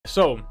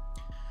So,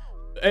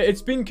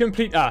 it's been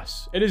complete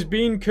ass. It has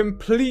been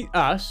complete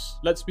ass,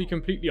 let's be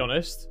completely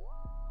honest.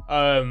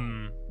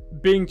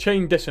 Being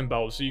chain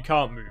disemboweled so you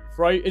can't move,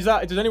 right?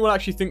 Does anyone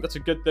actually think that's a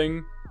good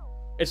thing?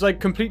 It's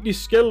like completely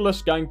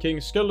skillless ganking,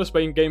 skillless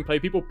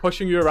gameplay, people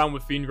pushing you around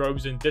with Fiend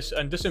robes and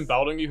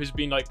disemboweling you has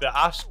been like the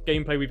ass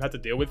gameplay we've had to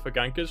deal with for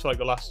gankers for like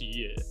the last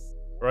year,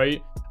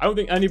 right? I don't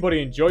think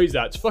anybody enjoys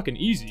that. It's fucking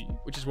easy,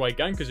 which is why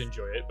gankers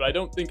enjoy it, but I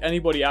don't think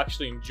anybody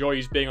actually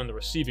enjoys being on the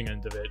receiving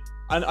end of it.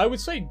 And I would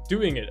say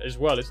doing it as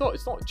well. It's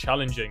not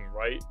challenging,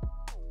 right?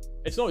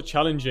 It's not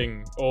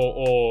challenging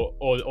or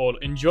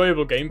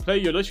enjoyable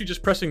gameplay. You're literally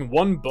just pressing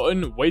one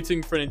button,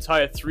 waiting for an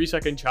entire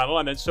 3-second channel,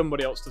 and then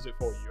somebody else does it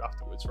for you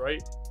afterwards,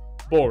 right?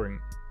 Boring.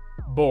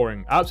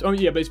 Boring.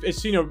 Absolutely, yeah, but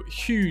it's seen a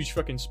huge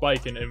fucking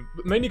spike in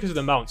mainly because of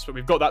the mounts, but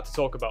we've got that to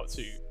talk about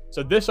too.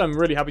 So this I'm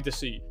really happy to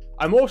see.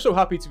 I'm also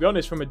happy, to be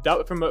honest, from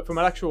an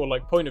actual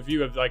like point of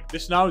view of like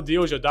this now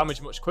deals your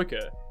damage much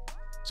quicker.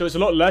 So it's a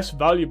lot less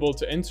valuable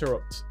to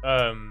interrupt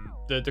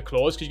the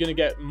claws because you're going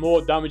to get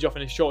more damage off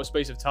in a short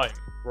space of time,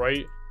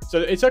 right? So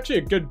it's actually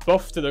a good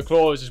buff to the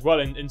claws as well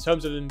in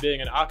terms of them being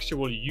an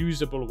actual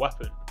usable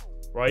weapon,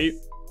 right?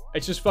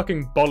 It's just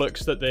fucking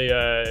bollocks that they,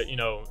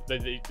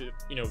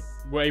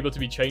 were able to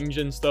be changed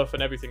and stuff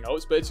and everything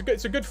else. But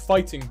it's a good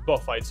fighting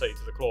buff, I'd say,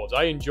 to the claws.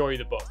 I enjoy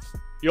the buff.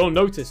 You'll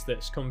notice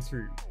this come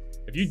through.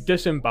 If you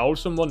disembowel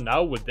someone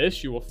now with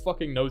this, you will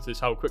fucking notice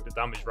how quick the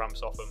damage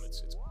ramps off them.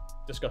 It's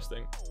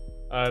disgusting.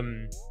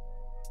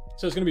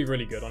 So it's gonna be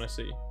really good,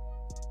 honestly.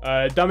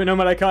 Damn it,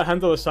 Nomad, I can't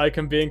handle the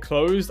Psycon being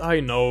closed.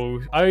 I know.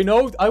 I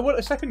want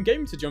a second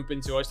game to jump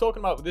into. I was talking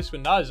about this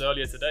with Naz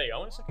earlier today. I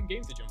want a second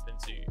game to jump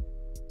into.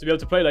 To be able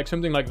to play like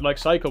something like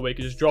Cycle where you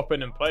can just drop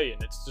in and play,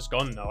 and it's just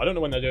gone now. I don't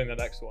know when they're doing the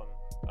next one.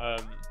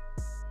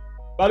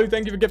 Balu,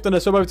 thank you for gifting a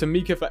sub over to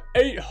Mika for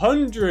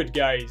 800,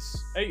 guys.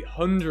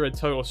 800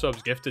 total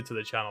subs gifted to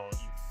the channel.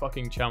 You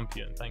fucking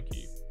champion. Thank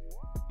you.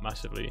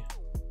 Massively.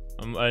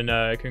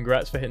 And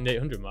congrats for hitting the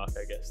 800 mark,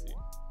 I guess, dude.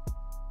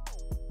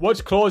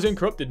 Watch claws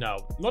incorrupted now.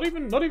 Not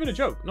even a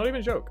joke. Not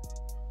even a joke.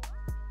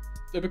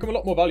 They've become a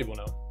lot more valuable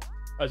now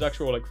as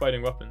actual like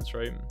fighting weapons,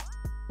 right?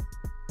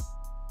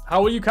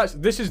 How will you catch?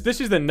 This is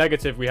the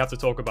negative we have to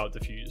talk about,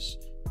 Diffuse.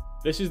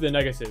 This is the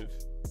negative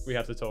we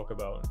have to talk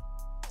about.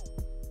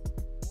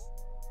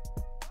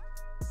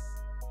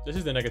 This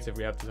is the negative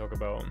we have to talk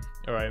about.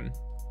 All right.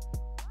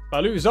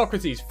 Balu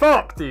Socrates.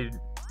 Fuck, dude.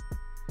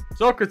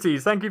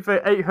 Socrates, thank you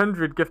for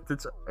 800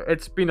 gifted.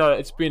 It's been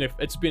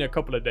a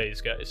couple of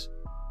days, guys.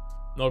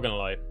 Not gonna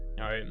lie.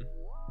 All right.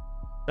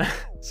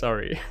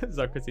 Sorry,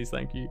 Socrates.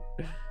 Thank you.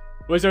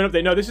 Was there an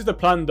update? No, this is the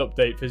planned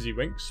update. Fizzy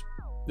Winks.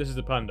 This is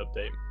the planned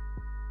update.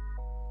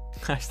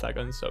 Hashtag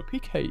unsub.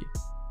 PK.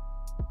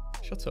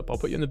 Shut up. I'll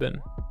put you in the bin.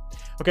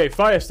 Okay,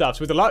 fire staffs.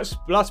 With the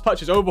last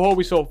patch's overhaul,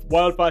 we saw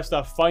Wildfire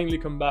staff finally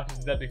come back as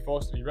a deadly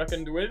force to be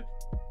reckoned with.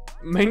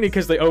 Mainly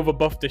because they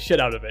overbuffed the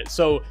shit out of it.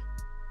 So.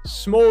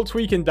 Small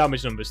tweak in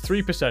damage numbers,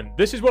 3%.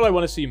 This is what I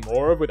want to see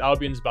more of with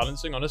Albion's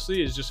balancing,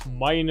 honestly, is just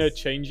minor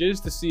changes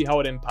to see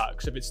how it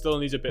impacts. If it still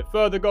needs a bit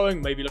further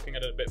going, maybe looking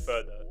at it a bit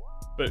further.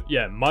 But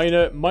yeah,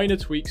 minor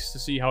tweaks to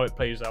see how it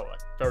plays out. Like,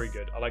 very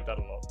good. I like that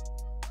a lot.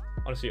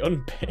 Honestly,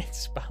 unpaid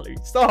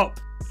Spalu. Stop!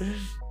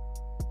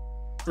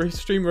 Free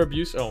streamer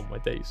abuse. Oh, my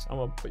days. I'm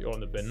going to put you all in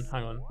the bin.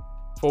 Hang on.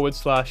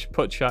 /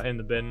 put chat in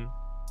the bin.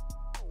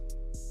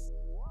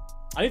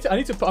 I'm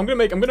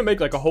gonna make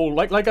like a whole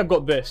like I've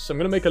got this. I'm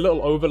gonna make a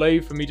little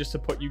overlay for me just to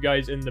put you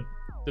guys in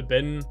the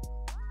bin.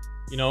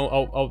 You know,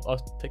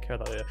 I'll take care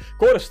of that later.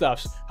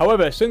 Quarterstaffs.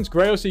 However, since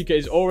Grailseeker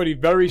is already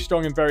very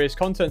strong in various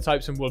content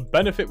types and will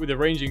benefit with the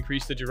range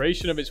increase, the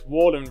duration of its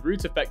wall and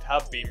root effect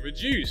have been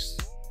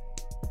reduced.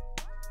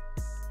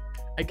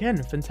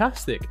 Again,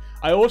 fantastic.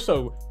 I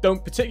also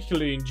don't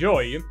particularly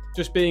enjoy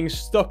just being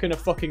stuck in a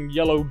fucking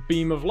yellow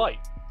beam of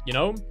light, you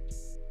know?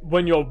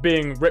 When you're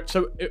being ripped.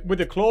 So with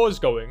the claws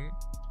going,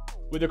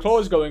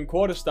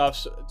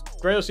 Quarterstaffs,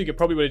 Grailseeker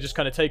probably would have just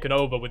kind of taken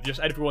over with just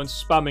everyone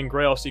spamming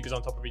Grailseekers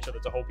on top of each other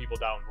to hold people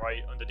down,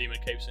 right? Under demon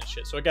capes and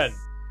shit. So again,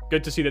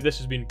 good to see that this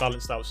has been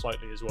balanced out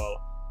slightly as well.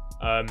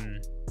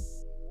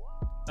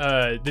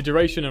 The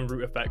duration and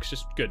root effects,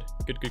 just good.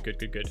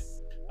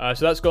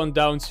 So that's gone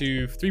down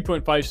to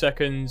 3.5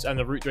 seconds and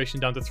the root duration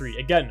down to 3.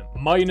 Again,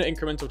 minor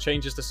incremental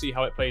changes to see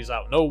how it plays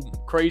out. No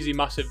crazy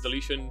massive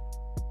deletion,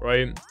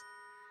 right?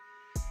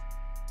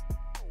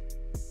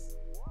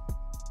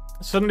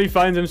 Suddenly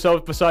finds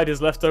himself beside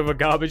his leftover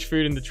garbage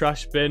food in the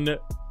trash bin.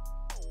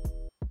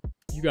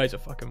 You guys are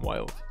fucking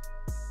wild.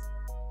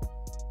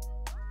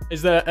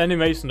 Is there any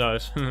mason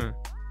nurse? You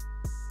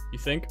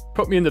think?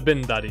 Put me in the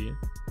bin, daddy.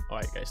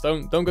 Alright, guys,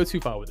 don't go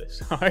too far with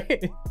this.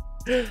 Alright?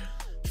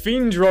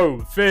 Fiend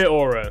robe, fear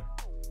aura.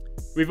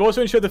 We've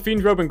also ensured the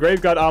Fiend robe and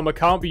Graveguard armor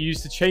can't be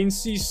used to chain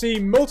CC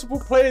multiple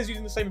players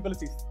using the same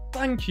abilities.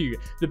 Thank you.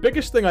 The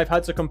biggest thing I've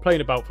had to complain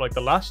about for like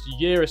the last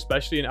year,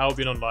 especially in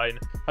Albion Online,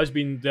 has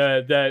been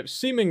their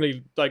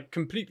seemingly like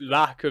complete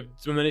lack of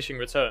diminishing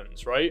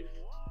returns, right?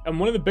 And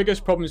one of the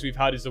biggest problems we've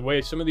had is the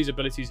way some of these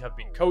abilities have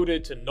been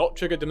coded to not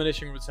trigger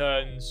diminishing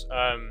returns.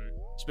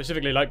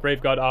 specifically like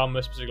Graveguard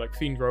armor, specifically like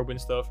Fiend robe and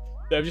stuff,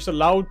 that have just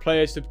allowed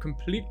players to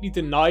completely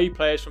deny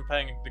players from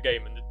playing the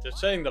game. And the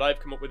saying that I've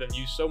come up with and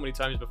used so many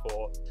times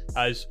before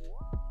has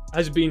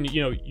been,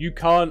 you know, you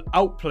can't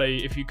outplay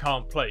if you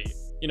can't play.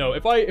 You know,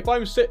 if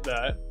I'm sit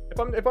there,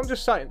 if I'm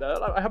just sitting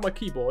there, I have my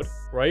keyboard,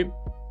 right?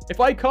 If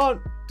I can't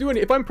do any,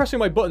 if I'm pressing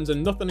my buttons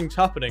and nothing's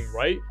happening,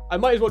 right, I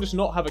might as well just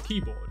not have a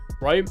keyboard,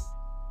 right?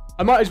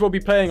 I might as well be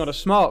playing on a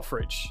smart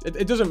fridge.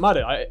 It doesn't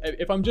matter.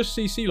 If I'm just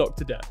CC locked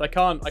to death, I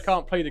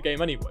can't play the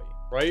game anyway,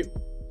 right?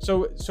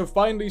 So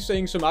finally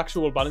seeing some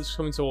actual balance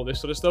come into all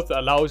this sort of stuff that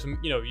allows,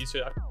 you know, you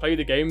to play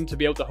the game to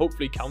be able to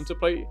hopefully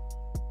counterplay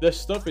this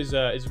stuff is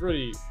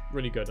really,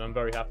 really good, and I'm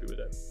very happy with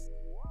it.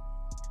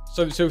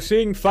 So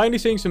finally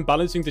seeing some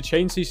balancing to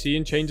chain CC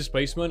and chain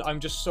displacement, I'm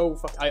just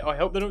so I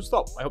hope they don't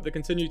stop. I hope they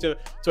continue to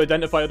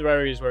identify other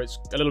areas where it's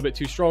a little bit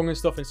too strong and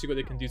stuff, and see what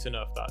they can do to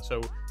nerf that.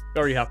 So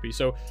very happy.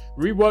 So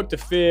rework the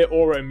fear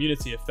aura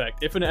immunity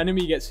effect. If an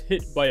enemy gets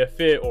hit by a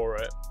fear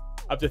aura,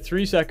 after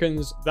 3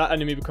 seconds, that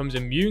enemy becomes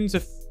immune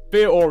to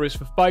fear auras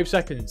for 5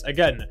 seconds.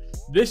 Again,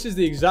 this is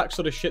the exact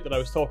sort of shit that I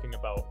was talking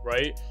about,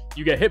 right?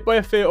 You get hit by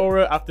a fear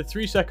aura, after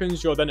 3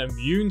 seconds, you're then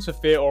immune to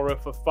fear aura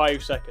for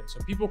 5 seconds.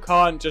 So people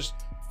can't just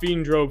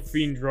Fiend robe,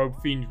 Fiend robe,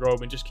 Fiend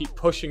robe, and just keep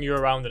pushing you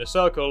around in a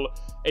circle.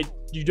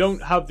 You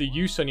don't have the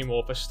use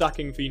anymore for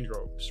stacking Fiend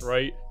robes,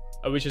 right?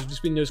 Which has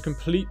just been those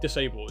complete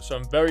disabled. So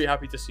I'm very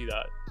happy to see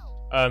that.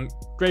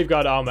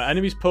 Graveguard armor.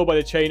 Enemies pulled by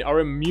the chain are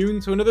immune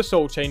to another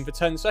soul chain for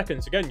 10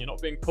 seconds. Again, you're not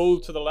being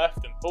pulled to the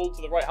left and pulled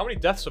to the right. How many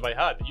deaths have I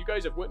had that you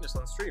guys have witnessed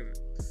on stream,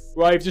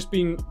 where I've just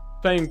been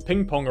playing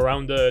ping pong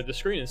around the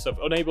screen and stuff,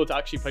 unable to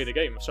actually play the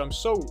game?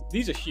 So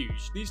these are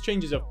huge. These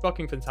changes are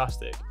fucking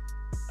fantastic.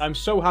 I'm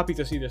so happy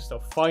to see this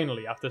stuff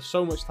finally, after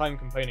so much time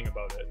complaining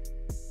about it.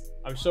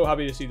 I'm so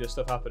happy to see this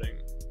stuff happening.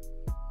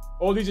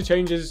 All these are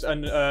changes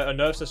and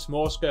nerfs to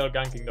small scale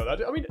ganking though.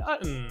 I mean,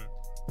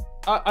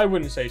 I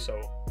wouldn't say so.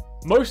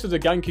 Most of the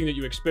ganking that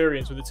you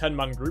experience with the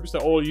 10-man groups,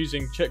 they're all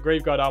using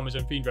Graveguard armors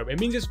and Fiend robe. It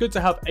means it's good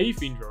to have a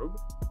Fiend robe.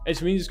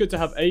 It means it's good to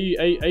have a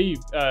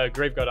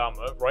Graveguard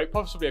armor, right?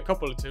 Possibly a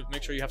couple to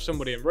make sure you have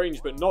somebody in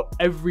range, but not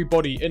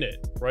everybody in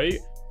it, right?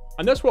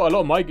 And that's what a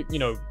lot of my, you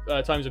know,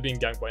 times of being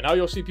ganked by. Now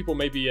you'll see people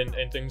maybe in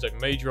things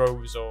like mage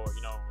robes or,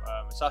 you know,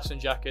 assassin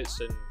jackets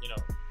and, you know,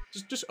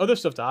 just other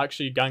stuff to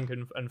actually gank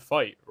and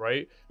fight,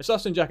 right?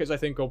 Assassin jackets, I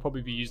think, will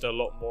probably be used a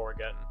lot more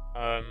again.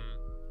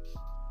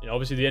 You know,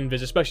 obviously the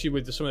invis, especially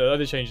with some of the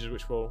other changes,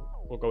 which we'll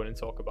go in and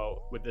talk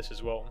about with this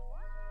as well.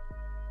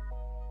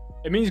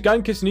 It means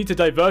gankers need to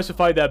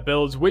diversify their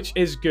builds, which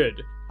is good.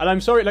 And I'm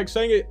sorry, like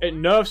saying it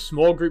nerfs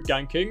small group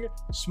ganking.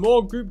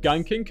 Small group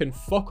ganking can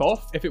fuck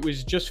off if it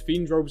was just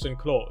Fiend robes and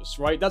claws,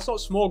 right? That's not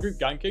small group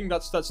ganking.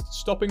 That's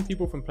stopping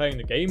people from playing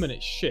the game, and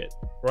it's shit,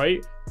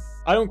 right?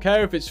 I don't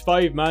care if it's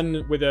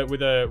 5-man with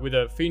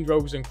a Fiend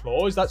robes and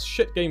claws. That's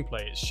shit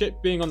gameplay. It's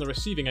shit being on the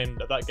receiving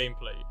end of that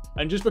gameplay.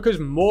 And just because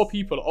more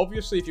people,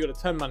 obviously, if you've got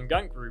a 10-man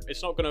gank group,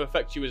 it's not going to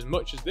affect you as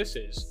much as this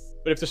is.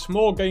 But if the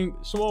small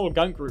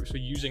gank groups are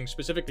using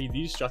specifically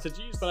these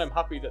strategies, then I'm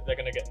happy that they're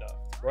going to get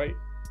nerfed, right?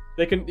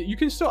 You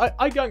can still,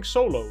 I gank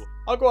solo.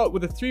 I'll go out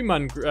with a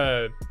 3-man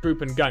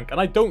group and gank, and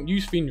I don't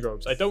use Fiend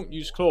robes, I don't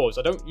use claws,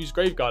 I don't use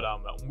Graveguard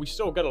armor. We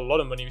still get a lot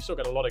of money, we still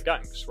get a lot of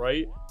ganks,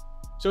 right?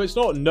 So it's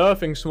not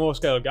nerfing small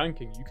scale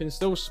ganking. You can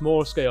still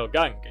small scale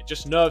gank. It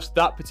just nerfs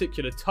that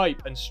particular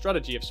type and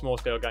strategy of small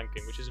scale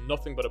ganking, which is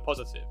nothing but a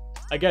positive.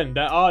 Again,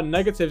 there are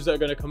negatives that are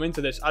going to come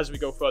into this as we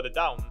go further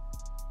down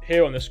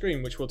here on the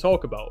screen, which we'll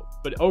talk about.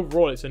 But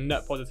overall, it's a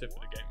net positive for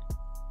the game.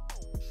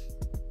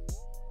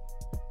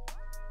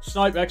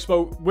 Snipe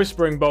Expo,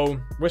 Whispering Bow.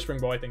 Whispering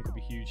Bow, I think, would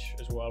be huge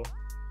as well.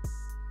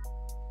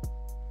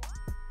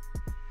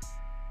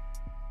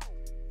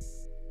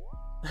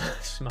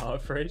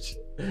 Smart fridge.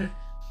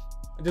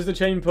 Does the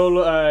chain pull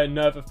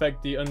nerf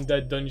affect the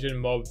undead dungeon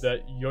mob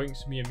that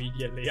yoinks me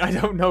immediately? I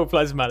don't know,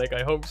 Plasmatic.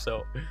 I hope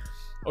so.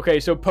 Okay,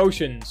 so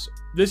potions.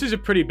 This is a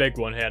pretty big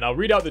one here, and I'll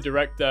read out the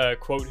direct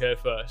quote here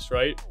first,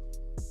 right?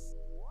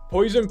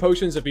 Poison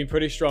potions have been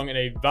pretty strong in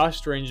a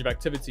vast range of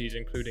activities,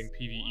 including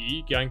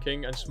PvE,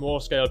 ganking, and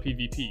small-scale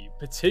PvP.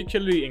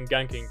 Particularly in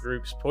ganking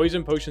groups,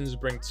 poison potions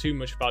bring too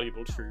much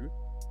valuable true.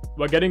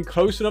 We're getting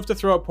close enough to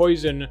throw out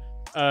poison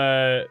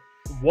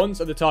once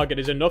at the target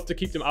is enough to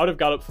keep them out of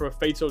gallop for a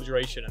fatal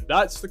duration, and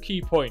that's the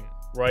key point,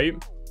 right?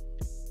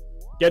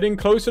 Getting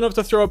close enough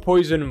to throw a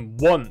poison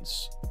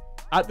once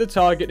at the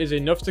target is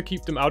enough to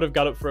keep them out of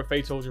gallop for a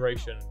fatal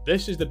duration.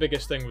 This is the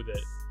biggest thing with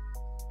it.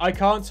 I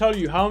can't tell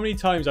you how many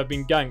times I've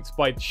been ganked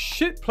by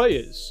shit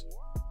players.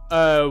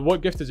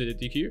 What gift is it,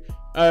 DQ?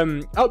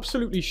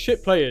 Absolutely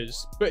shit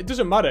players, but it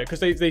doesn't matter because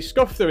they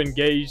scuffed their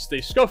engage, they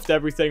scuffed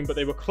everything, but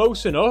they were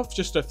close enough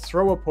just to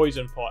throw a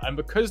poison pot, and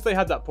because they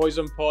had that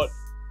poison pot,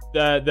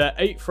 their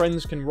 8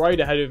 friends can ride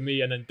ahead of me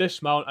and then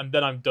dismount, and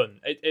then I'm done.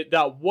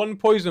 That one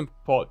poison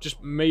pot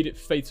just made it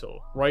fatal,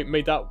 right?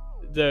 Made that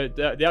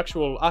the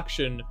actual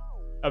action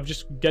of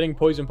just getting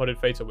poison potted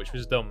fatal, which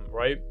was dumb,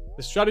 right?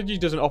 The strategy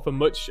doesn't offer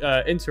much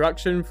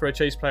interaction for a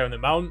chase player on the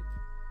mount.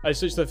 As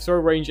such, the throw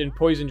range and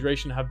poison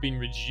duration have been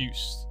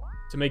reduced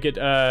to make it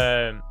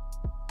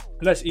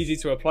less easy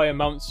to apply a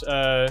mount's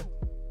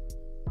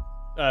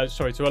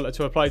sorry,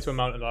 to apply to a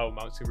mount and allow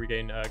mounts to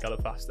regain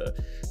gallop faster.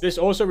 This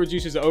also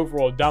reduces the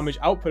overall damage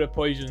output of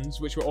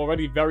poisons, which were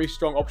already very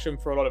strong option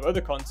for a lot of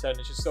other content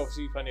and should still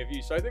see plenty of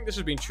use. So I think this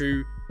has been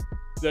true,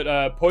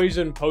 that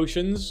poison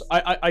potions,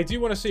 I do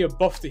want to see a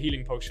buff to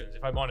healing potions,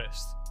 if I'm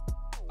honest.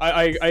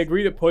 I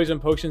agree that poison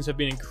potions have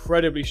been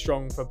incredibly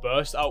strong for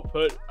burst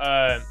output,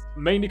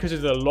 mainly because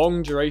of the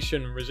long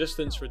duration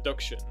resistance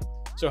reduction.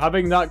 So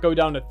having that go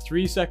down to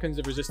 3 seconds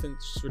of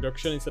resistance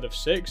reduction instead of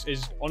 6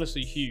 is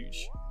honestly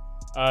huge.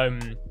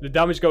 The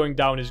damage going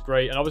down is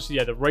great, and obviously,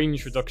 yeah, the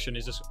range reduction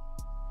is just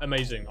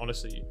amazing,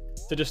 honestly.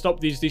 To just stop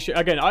these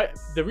again,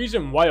 the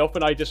reason why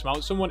often I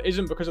dismount someone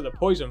isn't because of the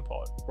poison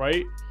pot,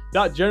 right?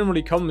 That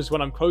generally comes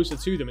when I'm closer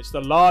to them. It's the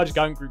large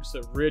gank groups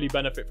that really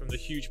benefit from the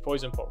huge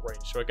poison pot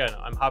range. So again,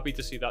 I'm happy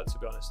to see that, to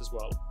be honest, as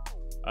well.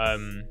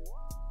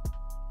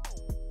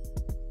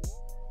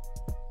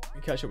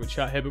 Catch up with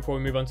chat here before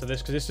we move on to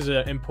this, because this is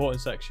an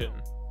important section.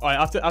 All right,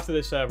 after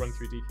this run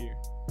through DQ.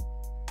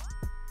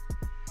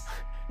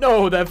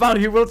 No, their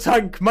value will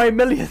tank my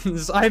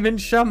millions. I'm in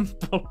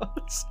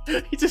shambles.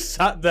 He just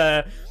sat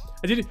there.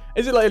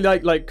 Is it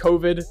like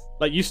COVID?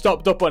 Like you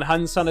stopped up on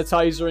hand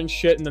sanitizer and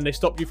shit, and then they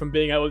stopped you from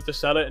being able to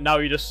sell it, and now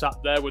you just sat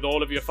there with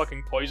all of your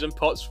fucking poison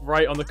pots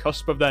right on the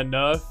cusp of their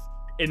nerf,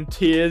 in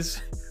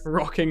tears,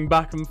 rocking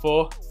back and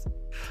forth.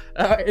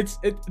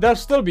 They'll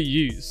still be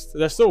used.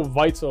 They're still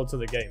vital to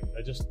the game.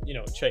 They're just, you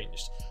know,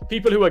 changed.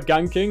 People who are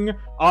ganking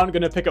aren't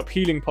going to pick up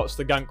healing pots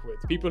to gank with.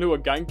 People who are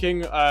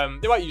ganking,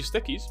 they might use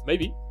stickies,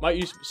 maybe. Might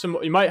use some.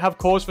 You might have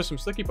cause for some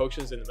sticky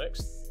potions in the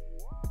mix.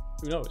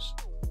 Who knows?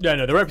 Yeah,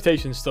 no, the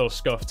reputation's still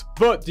scuffed,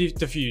 but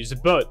diffused.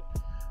 But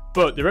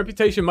the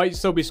reputation might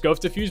still be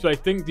scuffed, diffused. But I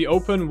think the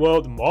open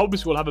world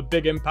mobs will have a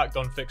big impact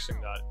on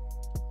fixing that.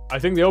 I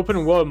think the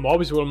open world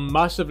mobs will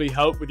massively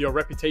help with your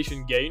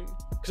reputation gain.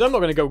 Because I'm not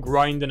going to go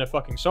grind in a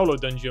fucking solo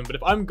dungeon, but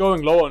if I'm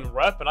going low on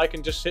rep and I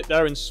can just sit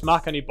there and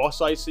smack any boss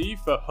I see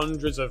for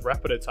hundreds of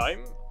rep at a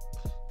time,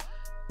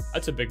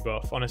 that's a big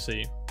buff,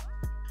 honestly.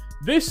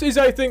 This is,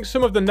 I think,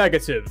 some of the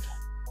negative,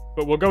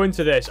 but we'll go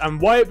into this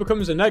and why it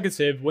becomes a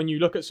negative when you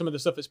look at some of the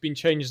stuff that's been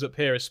changed up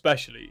here,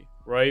 especially,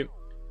 right?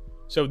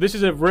 So this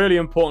is a really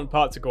important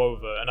part to go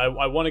over, and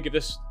I want to give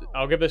this,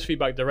 I'll give this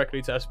feedback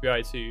directly to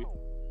SBI too.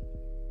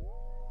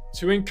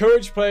 To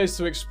encourage players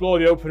to explore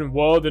the open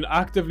world and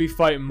actively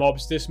fight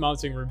mobs,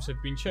 dismounting routes have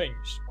been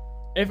changed.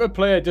 If a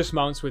player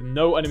dismounts with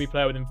no enemy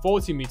player within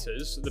 40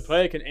 meters, the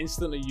player can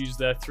instantly use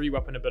their 3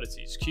 weapon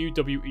abilities, Q,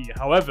 W, E.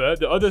 However,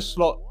 the other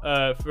slot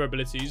for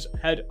abilities,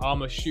 head,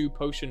 armor, shoe,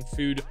 potion,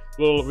 food,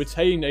 will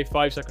retain a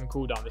 5-second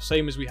cooldown, the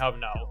same as we have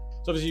now.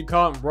 So obviously you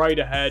can't ride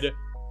ahead,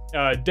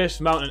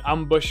 dismount and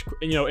ambush,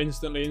 you know,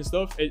 instantly and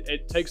stuff.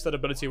 It takes that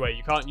ability away.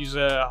 You can't use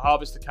a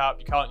harvester cap.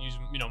 You can't use,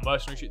 you know,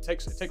 mercenary shit.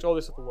 It takes all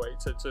this stuff away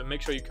to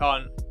make sure you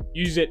can't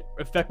use it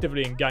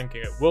effectively in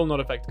ganking. It will not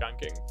affect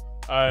ganking,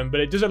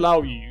 but it does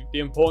allow you. The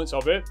importance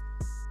of it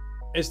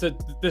is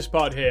that this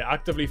part here,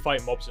 actively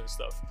fight mobs and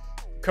stuff.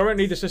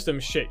 Currently, the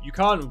system's shit. You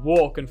can't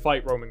walk and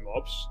fight roaming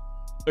mobs,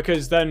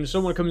 because then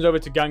someone comes over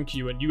to gank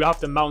you and you have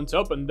to mount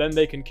up and then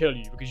they can kill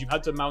you because you've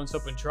had to mount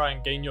up and try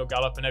and gain your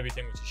gallop and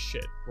everything, which is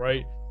shit,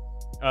 right?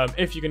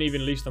 If you can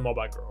even leash the mob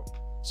aggro.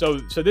 So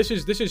this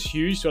is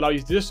huge to allow you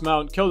to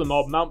dismount, kill the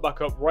mob, mount back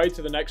up, right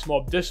to the next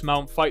mob,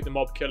 dismount, fight the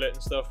mob, kill it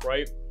and stuff,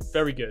 right?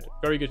 Very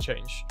good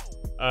change.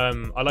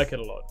 I like it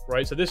a lot,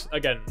 right? So this,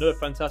 again, another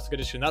fantastic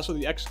addition. That's what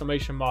the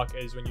exclamation mark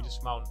is when you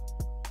dismount,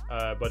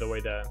 by the way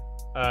there.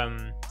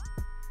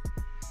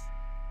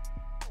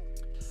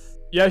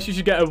 Yes, you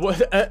should get a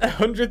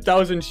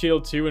 100,000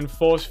 shield too and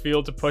force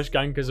field to push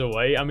gankers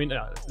away. I mean,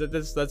 that's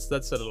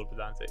a little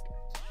pedantic.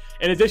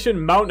 In addition,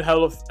 mount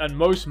health and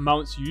most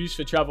mounts used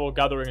for travel,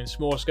 gathering, and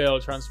small-scale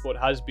transport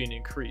has been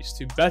increased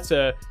to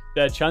better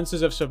their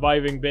chances of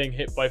surviving being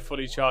hit by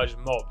fully charged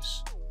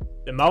mobs.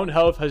 The mount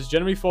health has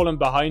generally fallen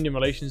behind in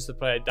relation to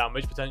player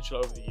damage potential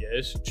over the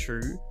years,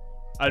 true,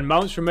 and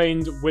mounts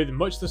remained with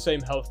much the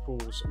same health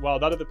pools, while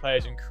that of the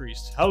players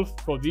increased.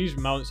 Health for these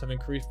mounts have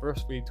increased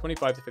roughly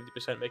 25 to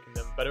 50%, making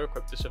them better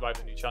equipped to survive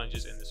the new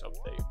challenges in this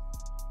update.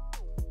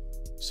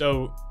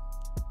 So,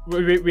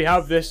 we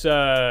have this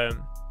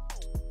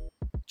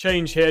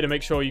change here to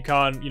make sure you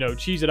can't, you know,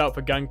 cheese it out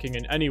for ganking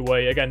in any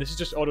way. Again, this is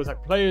just auto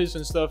attack players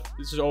and stuff.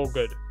 This is all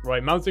good,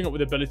 right? Mounting up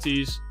with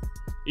abilities,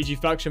 e.g.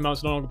 faction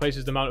mounts no longer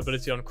places the mount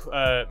ability on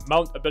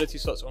mount ability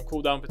slots on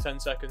cooldown for 10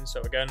 seconds.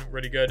 So again,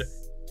 really good.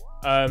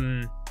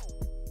 Time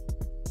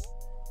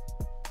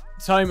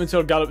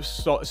until gallop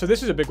slot. So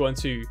this is a big one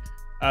too.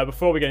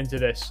 Before we get into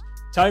this,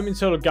 time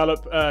until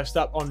gallop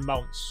stat on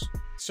mounts.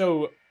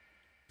 So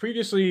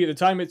previously, the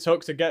time it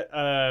took to get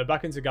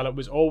back into gallop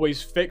was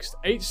always fixed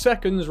 8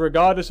 seconds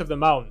regardless of the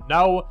mount.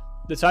 Now,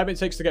 the time it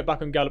takes to get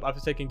back on gallop after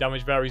taking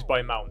damage varies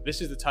by mount.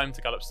 This is the time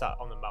to gallop stat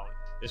on the mount.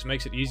 This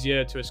makes it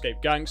easier to escape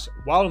ganks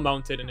while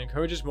mounted and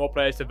encourages more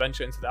players to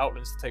venture into the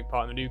outlands to take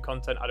part in the new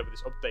content added with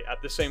this update.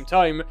 At the same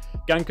time,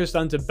 gankers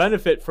stand to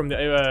benefit from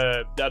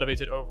the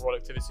elevated overall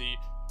activity,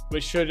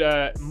 which should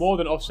more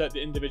than offset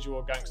the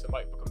individual ganks that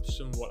might become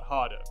somewhat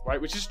harder, right?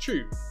 Which is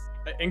true.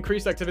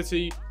 increased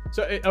activity.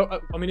 So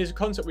I mean, it's a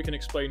concept we can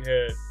explain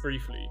here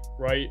briefly,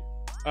 right?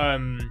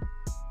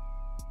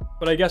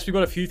 But I guess we've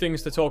got a few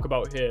things to talk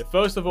about here.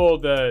 First of all,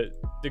 the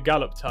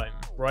gallop time,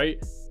 right?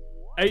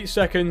 8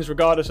 seconds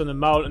regardless on the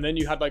mount, and then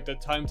you had like the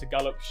time to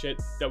gallop shit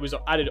that was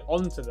added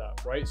onto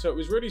that, right? So it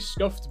was really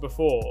scuffed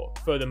before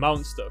for the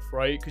mount stuff,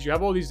 right? Because you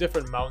have all these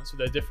different mounts with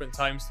their different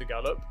times to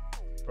gallop,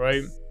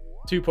 right?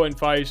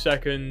 2.5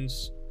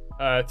 seconds,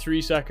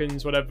 3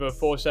 seconds, whatever,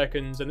 4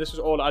 seconds, and this was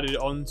all added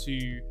onto,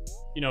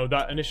 you know,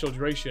 that initial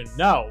duration.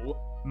 Now,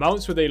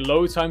 mounts with a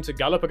low time to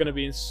gallop are going to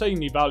be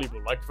insanely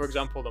valuable, like for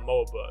example the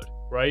Moa bird,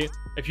 right?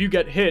 If you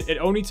get hit, it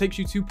only takes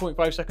you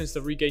 2.5 seconds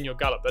to regain your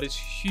gallop. That is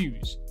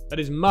huge. That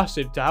is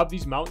massive to have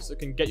these mounts that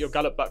can get your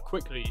gallop back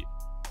quickly,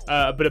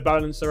 but are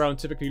balanced around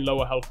typically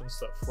lower health and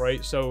stuff,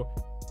 right? So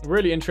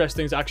really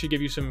interesting to actually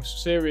give you some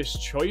serious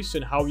choice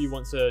in how you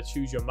want to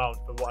choose your mount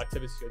for what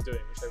activity you're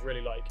doing, which I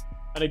really like.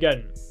 And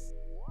again,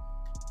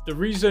 the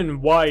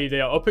reason why they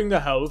are upping the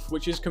health,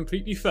 which is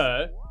completely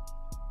fair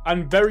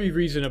and very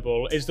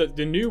reasonable, is that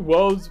the new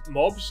world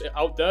mobs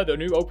out there, the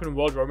new open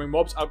world roaming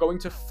mobs, are going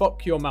to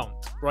fuck your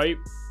mount, right?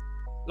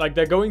 Like,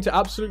 they're going to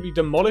absolutely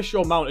demolish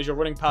your mount as you're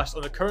running past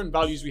on the current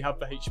values we have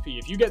for HP.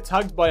 If you get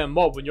tagged by a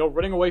mob when you're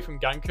running away from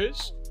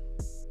gankers,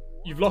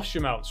 you've lost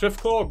your mount.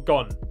 Swiftclaw,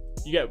 gone.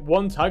 You get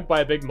one tag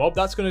by a big mob,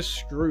 that's going to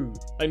screw.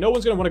 Like, no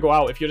one's going to want to go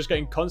out if you're just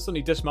getting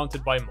constantly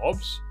dismounted by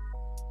mobs.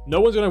 No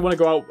one's going to want to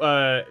go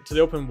out to the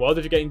open world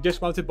if you're getting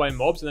dismounted by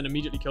mobs and then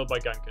immediately killed by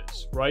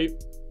gankers, right?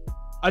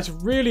 That's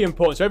really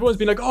important. So everyone's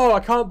been like, oh, I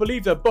can't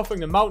believe they're buffing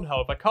the mount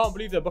health. I can't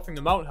believe they're buffing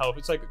the mount health.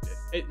 It's like,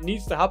 it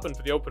needs to happen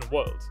for the open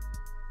world.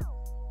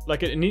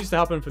 Like, it needs to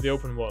happen for the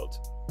open world.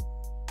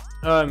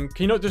 Can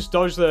you not just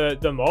dodge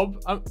the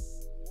mob?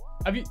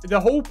 The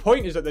whole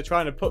point is that they're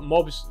trying to put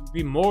mobs,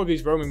 be more of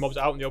these roaming mobs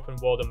out in the open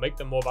world and make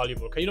them more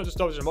valuable. Can you not just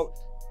dodge the mob?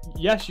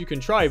 Yes, you can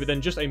try, but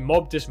then just a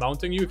mob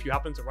dismounting you if you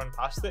happen to run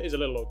past it is a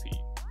little OP,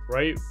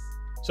 right?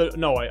 So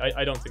no,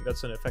 I don't think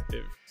that's an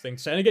effective thing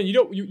to say. And again,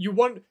 you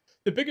want,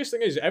 the biggest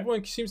thing is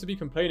everyone seems to be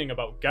complaining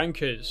about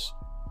gankers.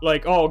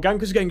 Like, oh,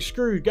 gankers getting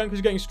screwed,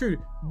 gankers getting screwed.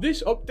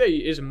 This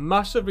update is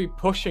massively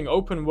pushing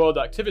open world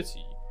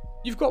activity.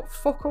 You've got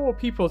fuck all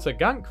people to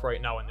gank right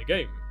now in the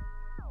game.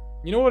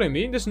 You know what I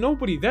mean? There's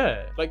nobody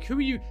there. Like, who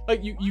are you?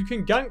 Like, you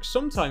can gank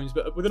sometimes,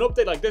 but with an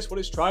update like this, what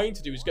it's trying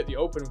to do is get the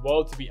open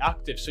world to be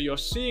active. So you're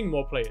seeing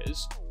more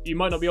players. You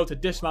might not be able to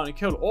dismount and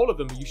kill all of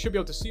them, but you should be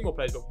able to see more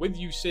players. But with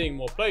you seeing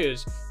more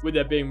players, with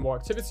there being more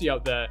activity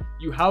out there,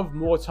 you have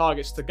more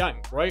targets to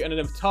gank, right? And in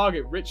a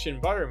target-rich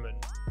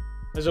environment,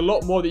 there's a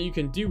lot more that you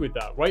can do with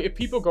that, right? If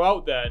people go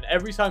out there and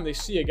every time they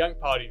see a gank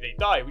party, they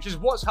die, which is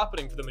what's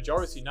happening for the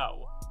majority now,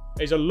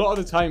 is a lot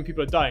of the time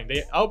people are dying.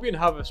 Albion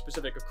have a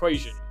specific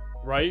equation,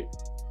 right,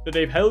 that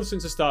they've held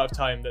since the start of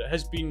time that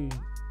has been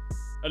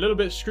a little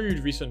bit screwed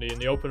recently in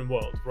the open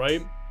world,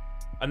 right?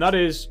 And that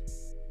is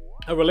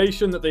a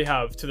relation that they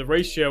have to the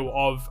ratio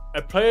of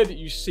a player that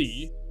you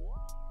see,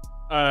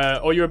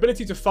 or your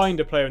ability to find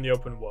a player in the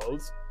open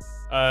world,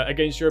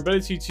 against your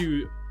ability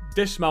to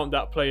dismount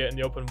that player in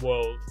the open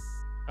world.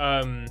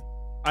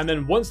 And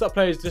then once that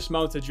player is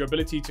dismounted, your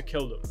ability to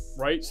kill them,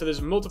 right? So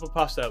there's multiple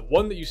paths there.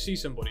 1, that you see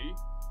somebody.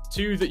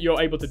 2, that you're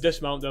able to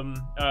dismount them,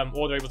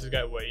 or they're able to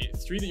get away.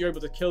 3, that you're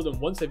able to kill them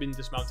once they've been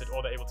dismounted,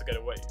 or they're able to get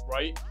away,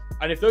 right?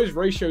 And if those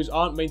ratios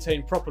aren't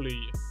maintained properly,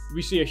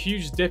 we see a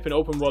huge dip in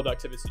open world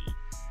activity.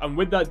 And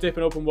with that dip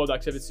in open world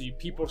activity,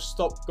 people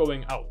stop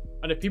going out.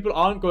 And if people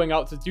aren't going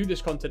out to do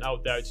this content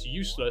out there, it's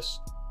useless.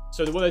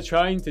 So what they're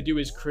trying to do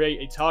is create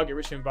a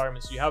target-rich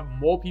environment so you have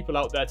more people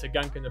out there to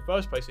gank in the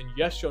first place. And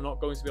yes, you're not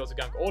going to be able to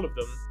gank all of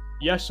them.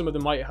 Yes, some of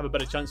them might have a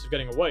better chance of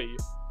getting away.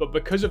 But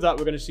because of that,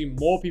 we're going to see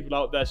more people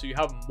out there so you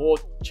have more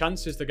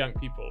chances to gank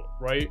people,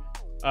 right?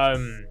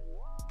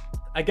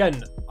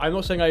 Again, I'm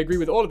not saying I agree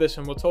with all of this,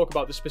 and we'll talk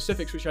about the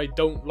specifics, which I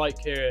don't like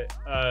here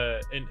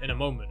in a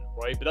moment,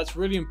 right? But that's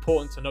really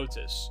important to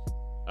notice.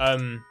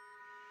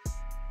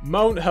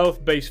 Mount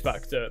health base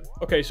factor.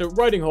 Okay, so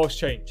riding horse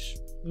change.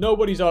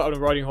 Nobody's out on a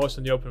riding horse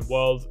in the open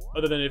world,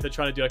 other than if they're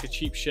trying to do like a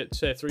cheap shit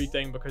tier 3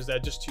 thing because they're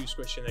just too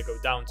squishy and they go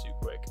down too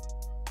quick.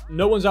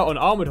 No one's out on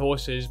armored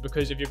horses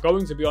because if you're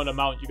going to be on a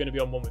mount, you're going to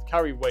be on one with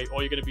carry weight,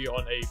 or you're going to be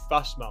on a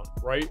fast mount,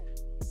 right?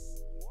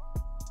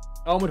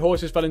 Armored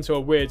horses fell into a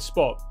weird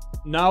spot.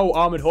 Now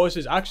armored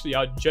horses actually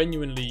are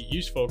genuinely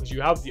useful because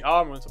you have the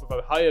armor on top of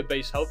a higher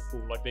base health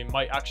pool. Like, they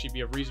might actually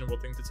be a reasonable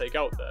thing to take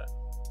out there.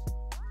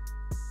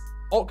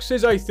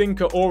 Oxes, I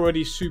think, are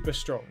already super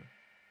strong.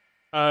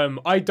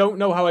 I don't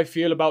know how I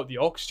feel about the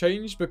ox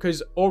change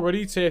because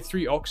already tier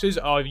 3 oxes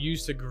are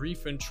used to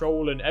grief and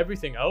troll and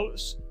everything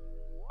else.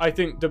 I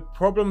think the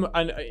problem,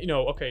 and you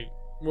know, okay,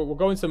 we'll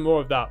go into more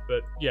of that,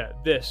 but yeah,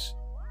 this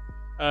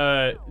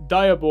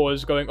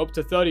Diabors going up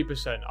to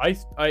 30%.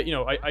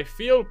 I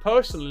feel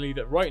personally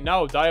that right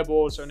now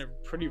Diabors are in a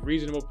pretty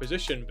reasonable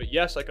position, but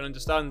yes, I can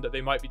understand that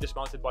they might be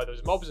dismounted by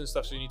those mobs and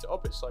stuff, so you need to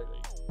up it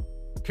slightly.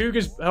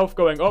 Cougar's health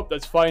going up,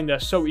 that's fine. They're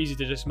so easy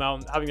to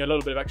dismount. Having a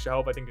little bit of extra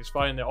health, I think, is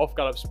fine. Their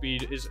off-gallop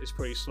speed is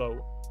pretty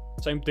slow.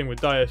 Same thing with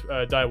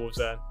Direwolves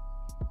there.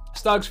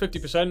 Stags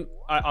 50%.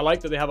 I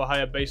like that they have a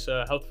higher base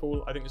health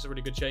pool. I think it's a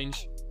really good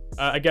change.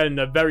 Again,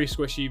 they're very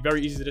squishy,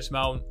 very easy to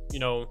dismount. You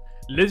know,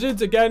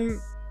 lizards, again,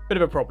 bit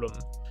of a problem.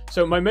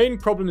 So my main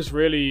problem is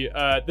really,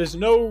 there's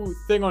no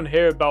thing on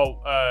here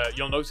about,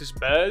 you'll notice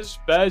bears.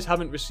 Bears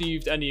haven't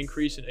received any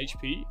increase in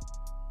HP,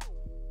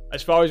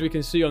 as far as we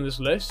can see on this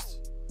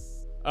list.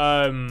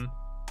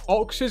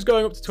 Ox is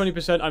going up to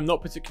 20%. I'm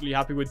not particularly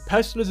happy with.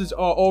 Pest lizards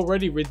are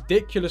already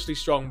ridiculously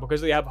strong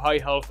because they have high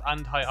health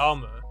and high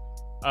armor.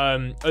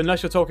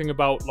 Unless you're talking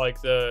about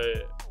like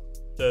the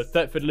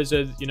Thetford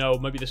lizard, you know,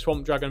 maybe the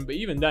swamp dragon, but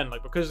even then,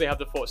 like, because they have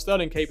the Fort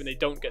Sterling cape and they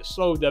don't get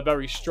slowed, they're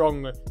very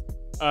strong.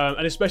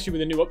 And especially with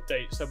the new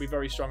updates, they'll be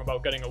very strong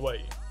about getting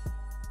away.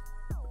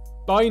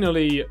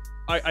 Finally,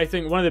 I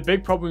think one of the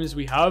big problems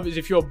we have is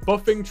if you're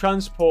buffing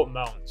transport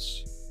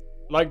mounts,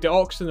 like the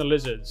Ox and the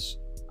Lizards,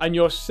 and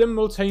you're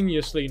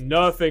simultaneously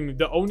nerfing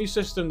the only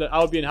system that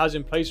Albion has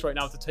in place right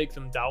now to take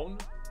them down,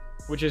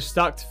 which is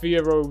stacked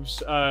fear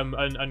robes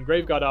and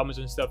graveguard armors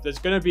and stuff, there's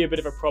going to be a bit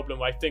of a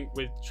problem, I think,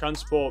 with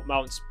transport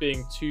mounts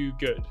being too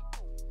good,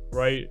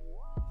 right?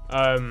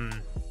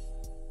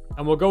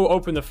 And we'll go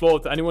open the floor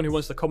to anyone who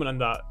wants to comment on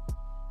that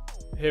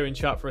here in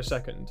chat for a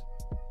second.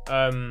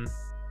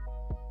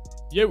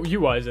 Yeah,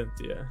 UI isn't,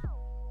 yeah.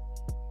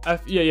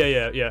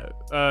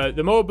 Yeah.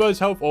 The Moa Bird's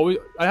health always,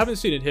 I haven't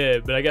seen it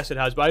here, but I guess it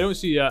has. But I don't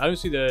see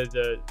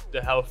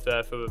the health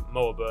there for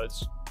Moa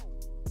Birds.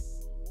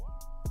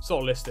 It's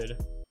not listed.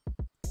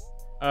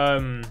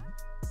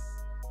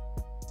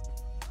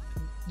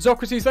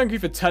 Zocrates, thank you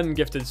for 10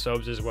 gifted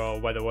subs as well,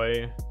 by the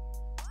way.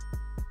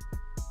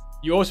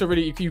 You also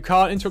really, you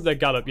can't interrupt their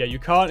gallop. Yeah, you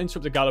can't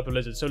interrupt the gallop of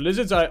lizards. So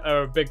lizards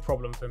are a big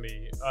problem for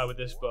me with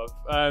this buff.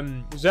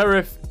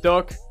 Zerif,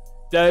 Duck,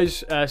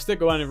 Dej,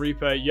 Stickerwan and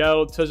Reaper,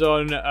 Yell,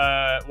 Tuzon,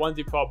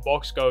 1D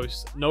Box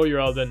Ghost, Know Your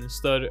Elden,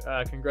 Stud.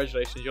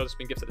 Congratulations, you've just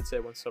been gifted a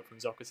tier 1 sub from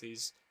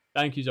Zocrates.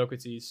 Thank you,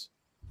 Zocrates.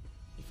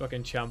 You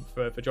fucking champ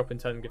for dropping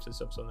 10 gifted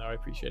subs on there. I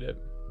appreciate it.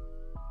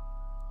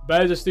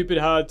 Bears are stupid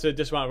hard to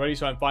dismount already,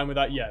 so I'm fine with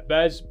that. Yeah,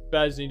 bears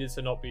needed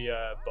to not be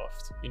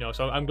buffed. You know,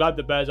 so I'm glad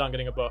the bears aren't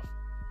getting a buff.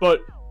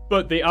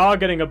 But they are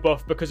getting a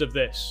buff because of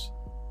this.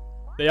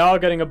 They are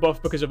getting a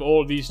buff because of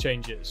all these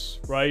changes,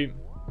 right?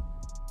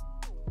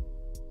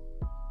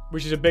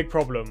 Which is a big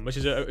problem. Which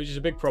is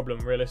a big problem,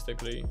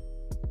 realistically.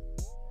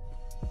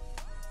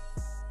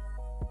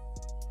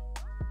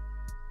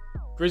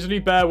 Grizzly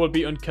Bear will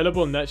be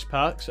unkillable next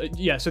packs.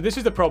 Yeah, so this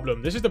is the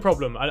problem. This is the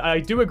problem. I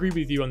do agree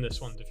with you on this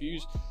one,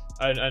 Diffuse,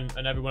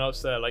 and everyone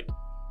else there. Like,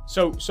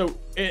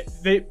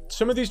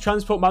 some of these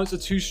transport mounts are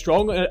too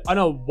strong. I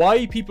know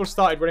why people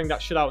started running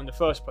that shit out in the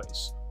first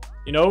place.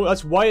 You know,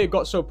 that's why it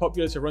got so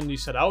popular to run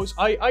these set outs.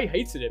 I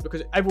hated it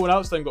because everyone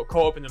else then got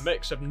caught up in the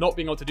mix of not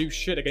being able to do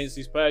shit against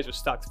these players with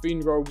stacked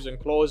Fiend robes and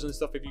claws and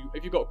stuff.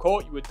 If you got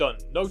caught, you were done.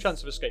 No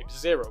chance of escape,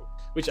 0.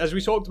 Which, as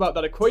we talked about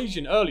that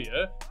equation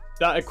earlier,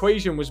 that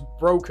equation was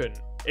broken.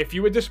 If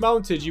you were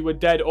dismounted, you were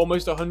dead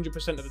almost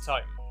 100% of the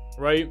time,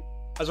 right?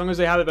 As long as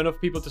they have enough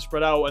people to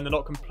spread out and they're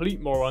not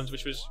complete morons,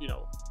 which was, you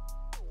know,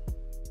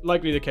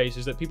 likely the case,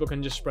 is that people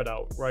can just spread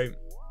out, right?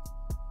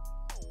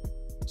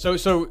 So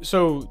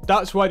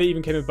that's why they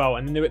even came about,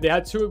 and then they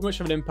had too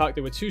much of an impact.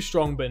 They were too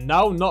strong, but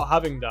now not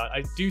having that,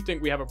 I do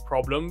think we have a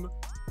problem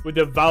with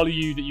the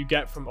value that you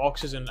get from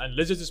Oxes and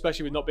Lizards,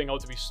 especially with not being able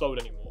to be slowed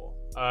anymore.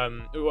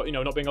 You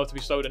know, not being able to be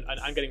slowed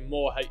and getting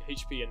more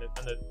HP and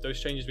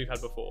those changes we've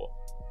had before.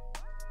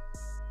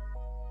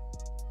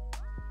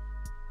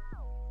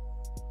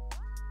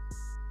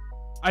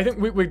 I think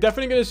we're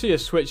definitely going to see a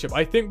switch up.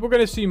 I think we're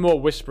going to see more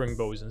whispering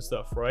bows and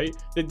stuff, right?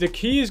 The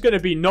key is going to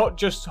be not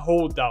just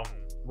hold down,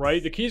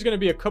 right? The key is going to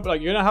be a couple,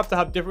 like, you're going to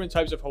have different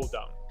types of hold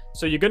down.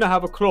 So you're going to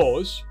have a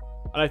clause,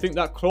 and I think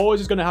that clause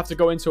is going to have to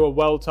go into a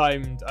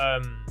well-timed,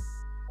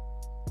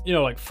 you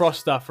know, like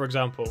Froststaff, for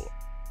example,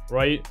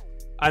 right?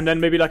 And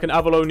then maybe like an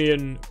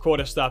Avalonian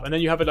Quarterstaff, and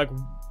then you have it like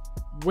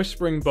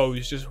whispering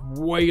bows just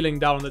wailing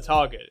down on the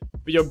target.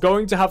 But you're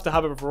going to have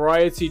a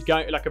variety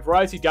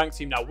gank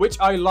team now, which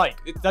I like.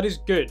 That is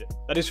good.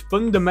 That is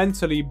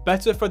fundamentally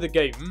better for the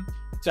game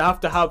to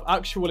have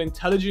actual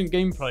intelligent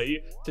gameplay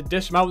to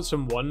dismount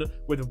someone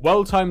with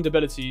well-timed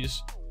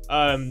abilities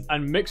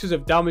and mixes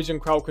of damage and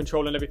crowd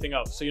control and everything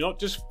else. So you're not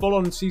just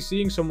full-on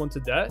CCing someone to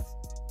death.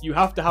 You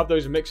have to have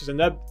those mixes,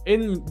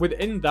 and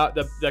within that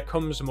there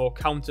comes more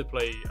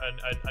counterplay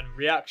and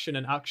reaction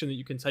and action that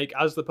you can take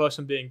as the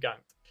person being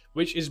ganked,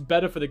 which is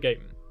better for the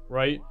game,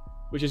 right?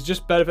 Which is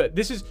just better for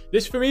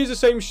this for me is the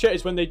same shit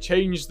as when they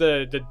changed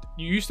you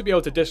used to be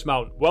able to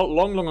dismount. Well,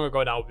 long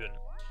ago in Albion,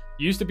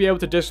 you used to be able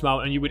to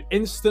dismount and you would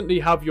instantly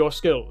have your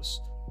skills.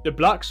 The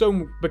Black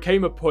Zone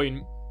became a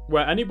point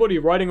where anybody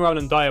riding around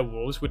on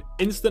direwolves would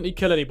instantly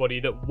kill anybody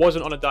that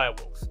wasn't on a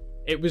direwolf.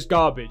 It was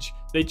garbage.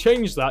 They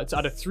changed that to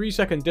add a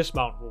 3-second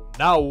dismount rule.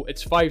 Now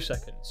it's 5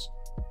 seconds.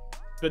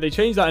 But they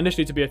changed that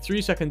initially to be a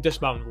 3-second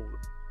dismount rule.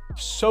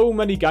 So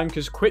many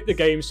gankers quit the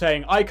game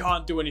saying, I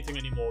can't do anything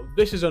anymore.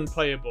 This is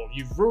unplayable.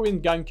 You've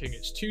ruined ganking.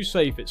 It's too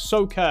safe. It's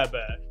so Care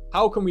Bear.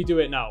 How can we do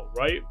it now,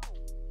 right?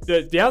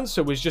 the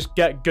answer was just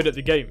get good at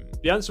the game.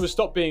 The answer was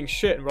stop being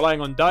shit and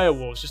relying on dire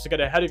wolves just to get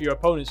ahead of your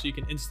opponent so you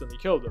can instantly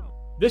kill them.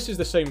 This is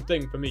the same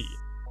thing for me.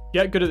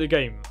 Get good at the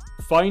game.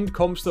 Find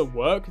comps that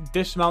work.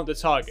 Dismount the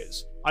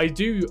targets. I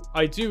do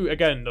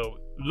again though.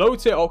 Low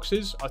tier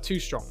oxes are too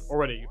strong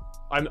already.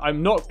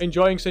 I'm not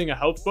enjoying seeing a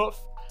health buff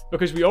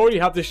because we already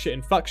have this shit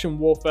in faction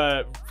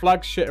warfare,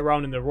 flag shit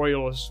around in the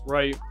royals,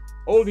 right?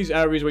 All these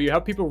areas where you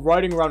have people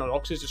riding around on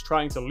oxes just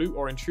trying to loot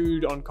or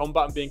intrude on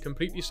combat and being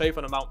completely safe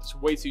on a mount that's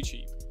way too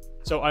cheap.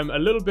 So I'm a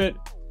little bit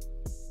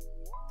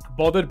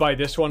bothered by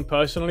this one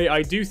personally.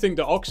 I do think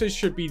that oxes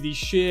should be the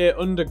sheer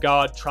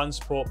underguard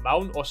transport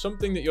mount or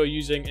something that you're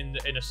using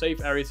in a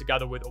safe area to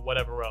gather with or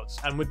whatever else.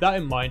 And with that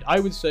in mind, I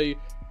would say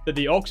that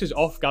the ox's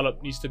off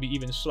gallop needs to be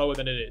even slower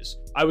than it is.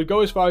 I would go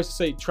as far as to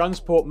say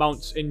transport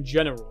mounts in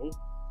general.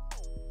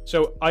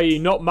 So, i.e.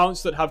 not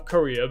mounts that have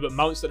courier, but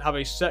mounts that have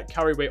a set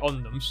carry weight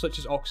on them, such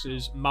as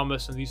oxes,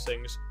 mammoths, and these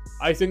things.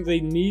 I think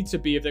they need to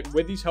be,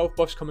 with these health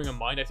buffs coming in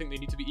mind, I think they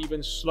need to be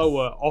even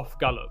slower off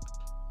gallop.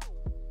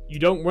 You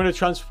don't run a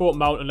transport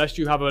mount unless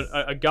you have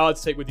a guard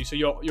to take with you. So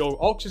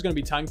your ox is going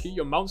to be tanky,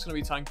 your mount's going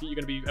to be tanky, you're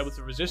going to be able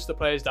to resist the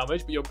player's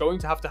damage, but you're going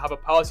to have a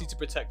party to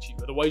protect you,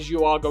 otherwise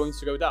you are going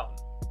to go down.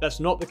 That's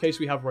not the case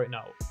we have right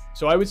now.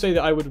 So I would say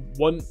that I would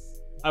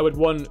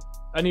want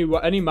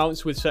any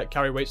mounts with set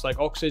carry weights like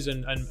oxes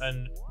and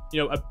you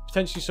know,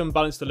 potentially some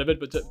balance delivered,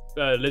 but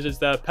lizards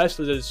there, pest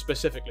lizards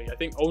specifically. I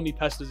think only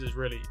pest lizards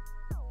really.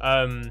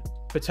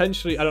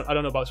 Potentially, I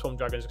don't know about swamp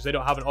dragons because they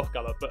don't have an off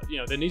gallop, but you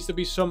know, there needs to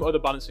be some other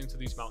balancing to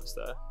these mounts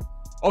there.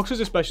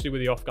 Oxes, especially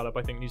with the off gallop,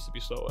 I think needs to be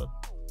slower.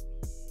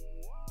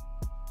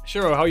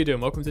 Shiro, how you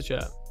doing? Welcome to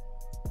chat.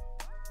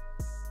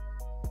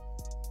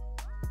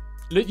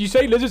 You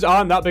say lizards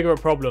aren't that big of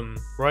a problem,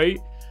 right?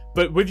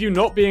 But with you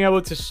not being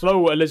able to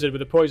slow a lizard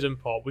with a poison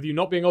pot, with you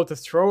not being able to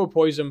throw a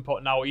poison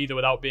pot now either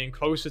without being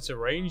closer to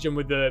range, and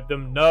with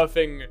them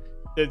nerfing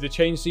the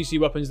chain CC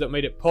weapons that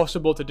made it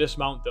possible to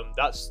dismount them,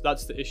 that's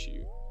the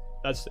issue.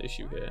 That's the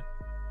issue here.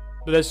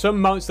 But there's some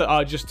mounts that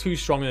are just too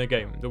strong in the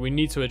game that we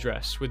need to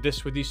address with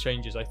these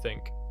changes, I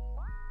think.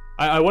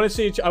 I want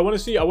to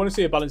see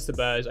a balance to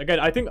bears. Again,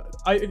 I think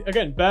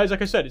bears,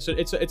 like I said,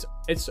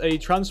 it's a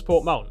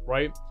transport mount,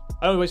 right?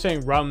 I don't know if we're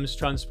saying rams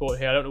transport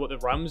here. I don't know what the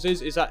rams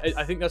is. Is that,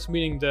 I think that's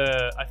meaning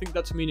like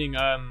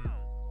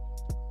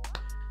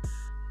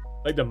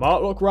the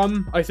Martlock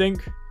ram, I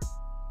think,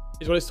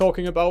 is what it's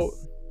talking about.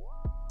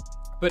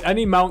 But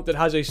any mount that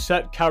has a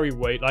set carry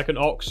weight, like an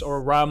ox or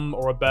a ram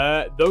or a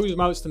bear, those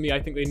mounts to me,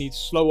 I think they need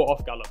slower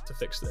off gallop to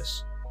fix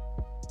this.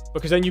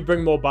 Because then you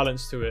bring more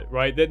balance to it,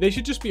 right? They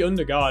should just be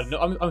under guard.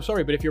 No, I'm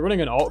sorry, but if you're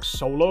running an ox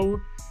solo,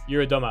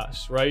 you're a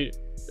dumbass, right?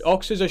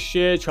 Oxes are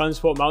sheer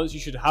transport mounts. You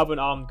should have an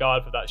armed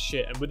guard for that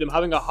shit. And with them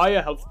having a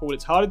higher health pool,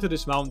 it's harder to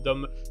dismount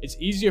them. It's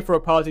easier for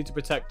a party to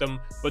protect them,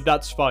 but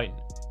that's fine,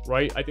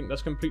 right? I think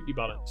that's completely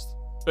balanced.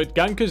 But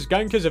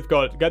gankers have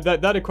got...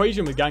 That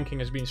equation with ganking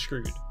has been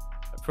screwed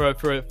for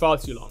far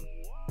too long.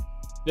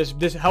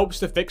 This helps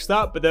to fix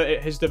that, but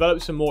it has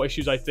developed some more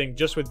issues, I think,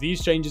 just with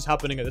these changes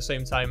happening at the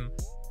same time,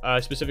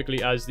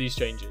 specifically as these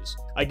changes.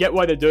 I get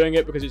why they're doing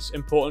it, because it's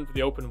important for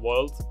the open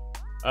world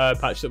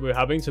patch that we're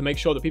having, to make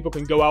sure that people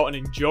can go out and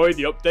enjoy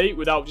the update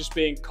without just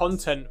being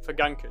content for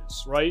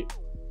gankers, right?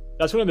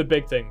 That's one of the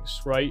big things,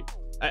 right?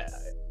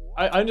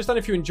 I understand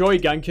if you enjoy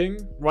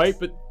ganking, right?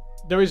 But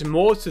there is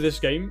more to this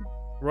game,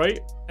 right?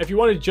 If you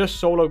want to just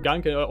solo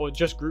gank or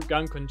just group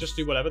gank and just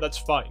do whatever, that's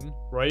fine,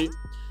 right?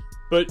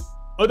 But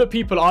other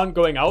people aren't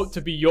going out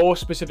to be your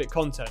specific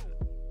content.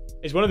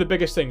 Is one of the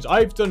biggest things.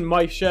 I've done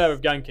my share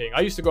of ganking.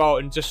 I used to go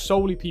out and just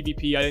solely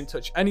PvP. I didn't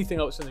touch anything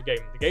else in the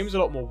game. The game is a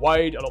lot more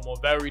wide, a lot more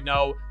varied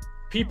now.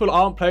 People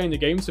aren't playing the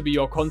game to be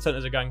your content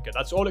as a ganker.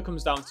 That's all it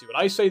comes down to. And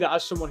I say that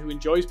as someone who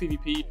enjoys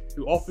PvP,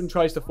 who often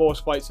tries to force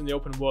fights in the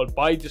open world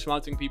by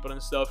dismounting people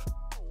and stuff.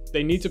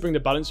 They need to bring the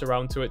balance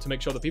around to it to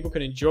make sure that people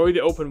can enjoy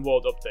the open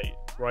world update,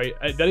 right?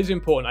 That is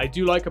important. I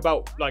do like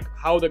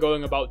how they're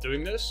going about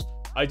doing this.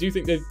 I do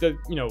think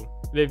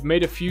they've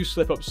made a few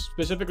slip-ups,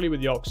 specifically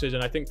with the oxes,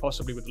 and I think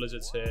possibly with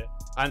lizards here.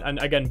 And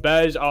again,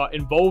 bears are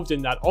involved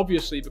in that,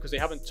 obviously, because they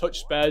haven't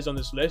touched bears on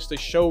this list. It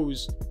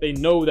shows they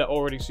know they're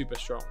already super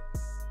strong.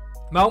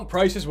 Mount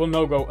prices will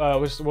go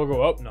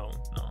up. No,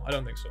 I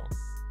don't think so.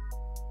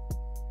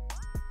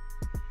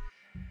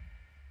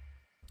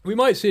 We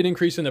might see an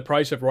increase in the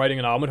price of riding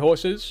and armored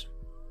horses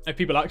if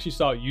people actually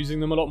start using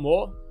them a lot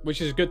more,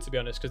 which is good, to be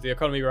honest, because the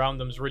economy around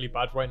them is really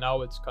bad right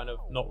now. It's kind of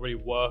not really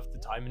worth the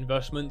time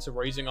investment to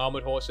raising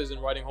armored horses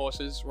and riding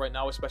horses right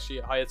now, especially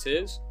at higher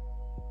tiers.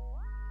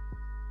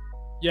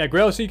 Yeah,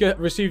 Grail Seeker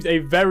received a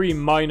very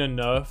minor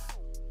nerf,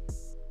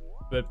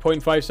 but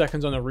 0.5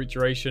 seconds on the root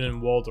duration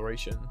and wall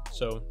duration.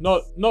 So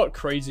not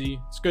crazy.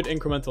 It's good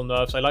incremental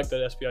nerfs. I like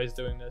that SPI is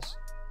doing this.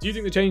 Do you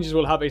think the changes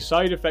will have a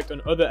side effect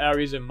on other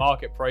areas in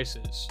market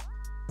prices?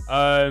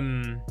 I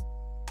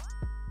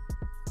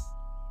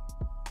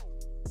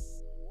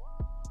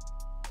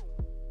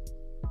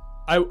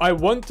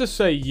want to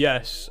say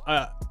yes.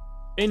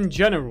 In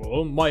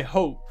general, my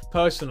hope,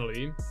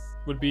 personally,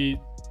 would be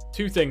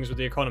two things with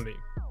the economy.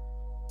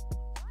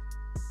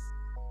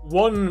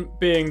 One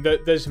being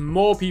that there's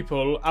more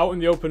people out in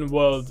the open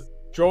world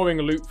drawing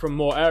loot from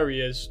more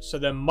areas, so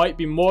there might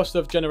be more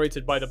stuff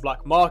generated by the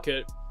black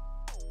market,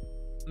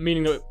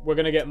 meaning that we're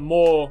going to get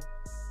more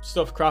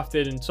stuff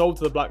crafted and sold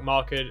to the black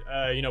market,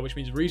 you know, which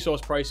means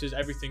resource prices,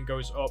 everything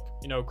goes up,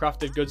 you know,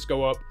 crafted goods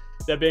go up.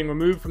 They're being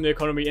removed from the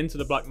economy into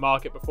the black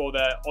market before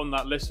they're on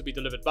that list to be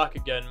delivered back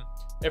again.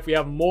 If we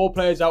have more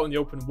players out in the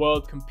open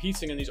world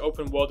competing in these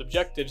open world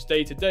objectives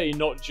day to day,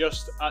 not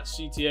just at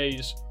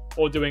CTAs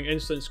or doing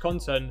instance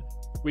content,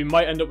 we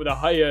might end up with a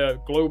higher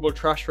global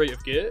trash rate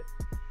of gear.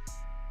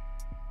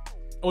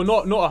 Or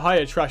not a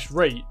higher trash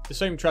rate, the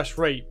same trash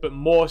rate, but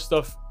more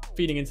stuff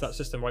feeding into that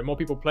system, right? More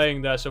people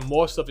playing there, so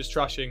more stuff is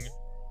trashing,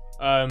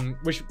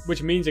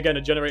 which means, again,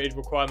 a generated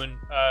requirement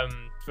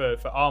for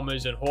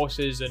armors and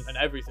horses and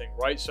everything,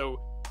 right? So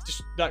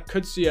just that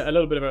could see a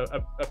little bit of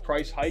a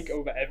price hike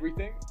over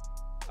everything.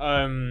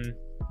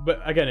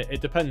 But again, it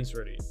depends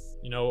really,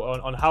 you know,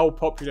 on how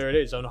popular it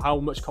is, on how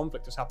much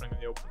conflict is happening in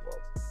the open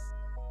world.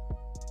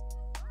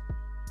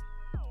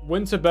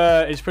 Winter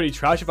Bear is pretty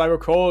trash, if I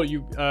recall.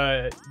 You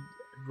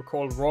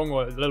recall wrong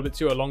or a little bit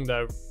too along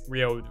there,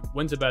 Rio.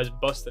 Winter Bear is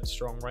busted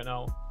strong right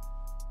now.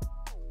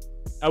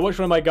 I watched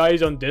one of my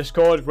guys on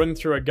Discord run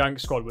through a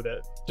gank squad with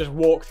it. Just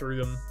walk through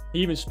them. He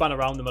even span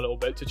around them a little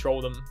bit to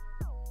troll them.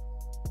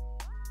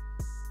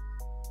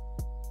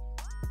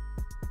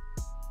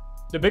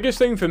 The biggest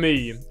thing for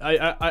me,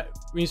 when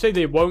you say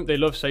they won't, they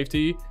love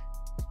safety.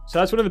 So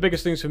that's one of the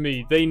biggest things for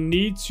me. They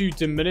need to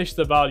diminish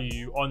the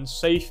value on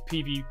safe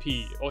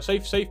PvP, or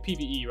safe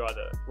PvE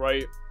rather,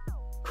 right?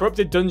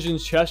 Corrupted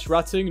Dungeons chest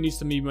ratting needs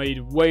to be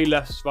made way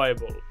less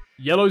viable.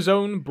 Yellow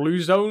zone, blue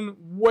zone,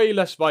 way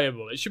less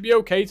viable. It should be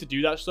okay to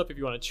do that stuff if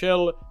you want to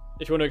chill,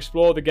 if you want to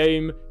explore the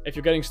game, if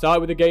you're getting started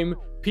with the game.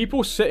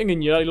 People sitting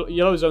in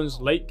yellow zones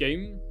late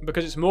game,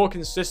 because it's more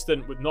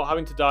consistent with not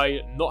having to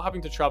die, not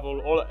having to travel,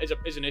 all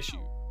is an issue,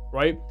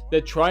 right? They're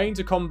trying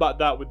to combat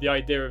that with the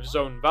idea of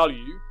zone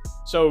value.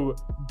 So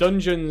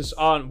dungeons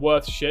aren't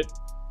worth shit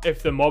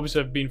if the mobs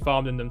have been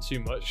farmed in them too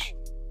much.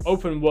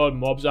 Open world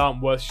mobs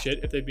aren't worth shit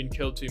if they've been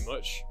killed too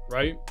much,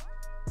 right?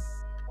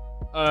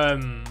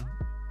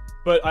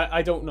 But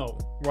I don't know,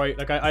 right?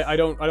 Like I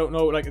don't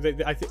know. Like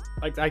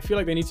I feel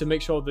like they need to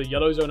make sure the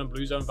yellow zone and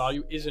blue zone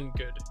value isn't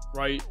good,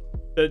 right?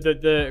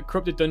 The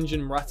corrupted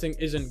dungeon ratting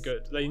isn't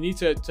good. They need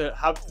to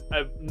have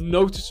a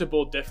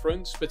noticeable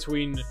difference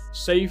between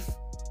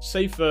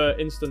safer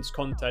instance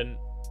content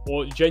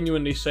or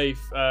genuinely safe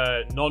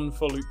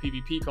non-full loot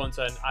PvP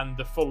content and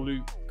the full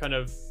loot kind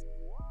of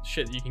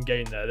shit that you can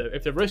gain there.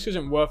 If the risk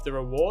isn't worth the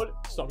reward,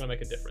 it's not going to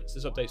make a difference.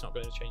 This update's not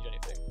going to change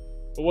anything.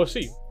 But we'll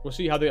see. We'll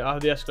see how the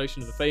escalation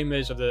of the fame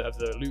is, of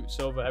the loot,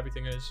 silver,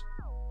 everything is.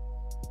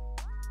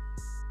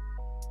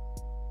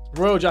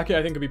 Royal Jacket,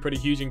 I think, could be pretty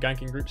huge in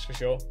ganking groups for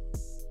sure.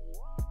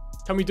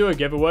 Can we do a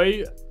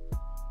giveaway?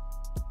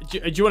 Do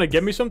you want to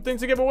give me something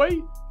to give away?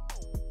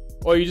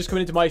 Or are you just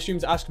coming into my stream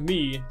to ask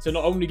me to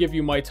not only give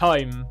you my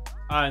time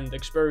and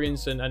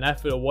experience and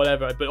effort or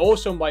whatever, but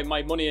also my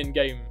money in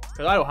game?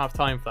 Because I don't have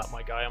time for that,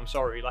 my guy. I'm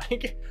sorry.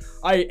 Like,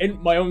 I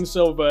int my own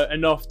silver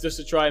enough just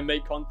to try and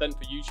make content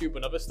for YouTube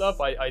and other stuff.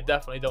 I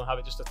definitely don't have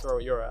it just to throw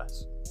at your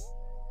ass.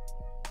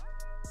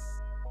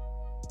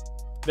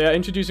 They are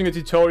introducing a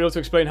tutorial to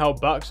explain how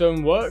back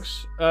zone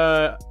works.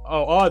 Oh,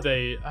 are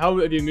they? How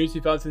do the immunity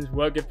fountains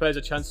work? Give players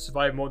a chance to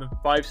survive more than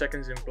 5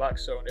 seconds in black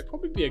zone. It'd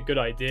probably be a good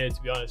idea,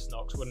 to be honest,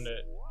 Nox, wouldn't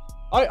it?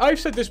 I've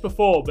said this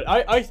before, but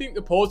I think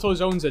the portal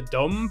zones are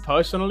dumb,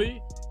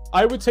 personally.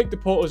 I would take the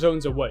portal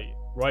zones away,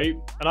 right?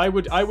 And I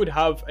would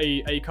have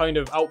a kind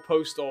of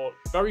outpost, or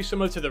very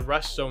similar to the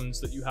rest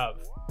zones that you have.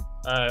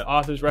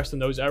 Arthur's Rest in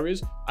those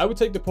areas. I would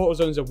take the portal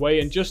zones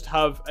away and just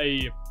have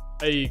a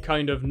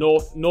kind of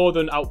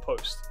northern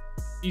outpost,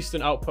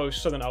 eastern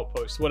outpost, southern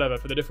outpost, whatever,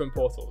 for the different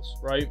portals,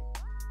 right?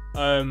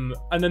 And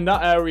then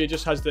that area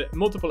just has the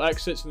multiple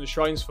exits and the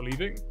shrines for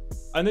leaving.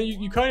 And then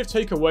you kind of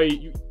take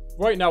away...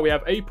 Right now we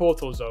have a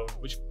portal zone,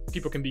 which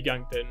people can be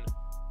ganked in.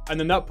 And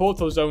then that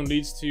portal zone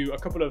leads to a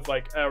couple of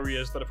like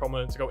areas that are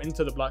prominent to go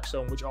into the black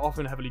zone, which are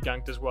often heavily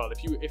ganked as well.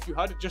 If you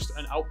had just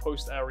an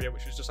outpost area,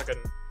 which was just like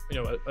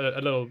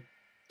a little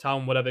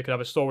town, whatever, it could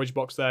have a storage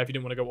box there if you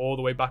didn't want to go all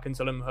the way back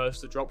into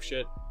Limhurst to drop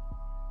shit.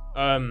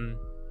 And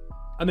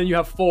then you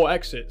have 4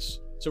 exits.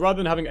 So rather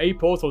than having a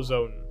portal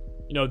zone,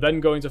 you know,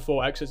 then going to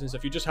 4 exits and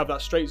stuff, you just have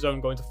that straight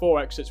zone going to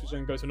 4 exits, which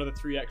then go to another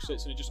 3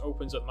 exits, and it just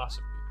opens up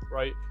massively,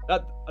 right?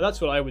 That's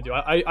what I would do.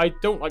 I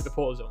don't like the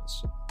portal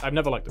zones. I've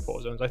never liked the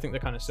portal zones. I think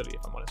they're kind of silly, if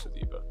I'm honest with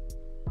you, but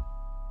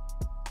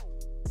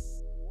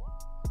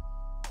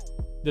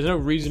there's no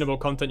reasonable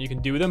content you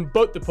can do with them.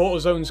 But the portal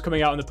zones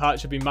coming out in the patch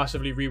should be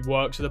massively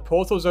reworked. So the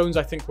portal zones,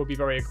 I think, will be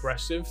very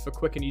aggressive for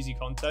quick and easy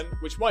content,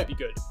 which might be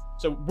good.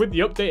 So with the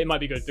update, it might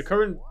be good. The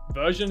current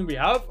version we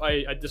have,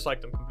 I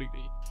dislike them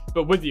completely.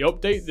 But with the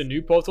update, the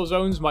new portal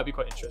zones might be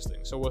quite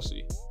interesting. So we'll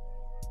see.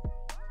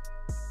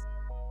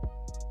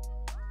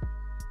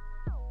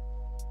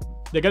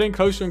 They're getting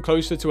closer and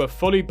closer to a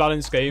fully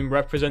balanced game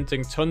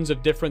representing tons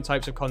of different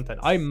types of content.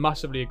 I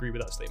massively agree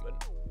with that statement.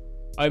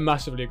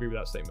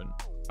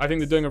 I think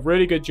they're doing a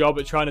really good job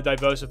at trying to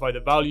diversify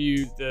the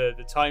value, the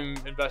time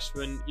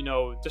investment, you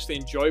know, just the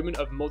enjoyment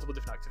of multiple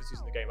different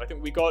activities in the game. I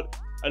think we got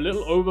a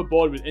little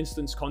overboard with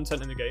instance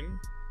content in the game,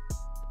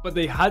 but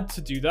they had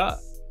to do that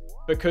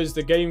because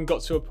the game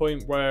got to a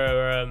point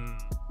where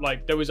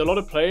like there was a lot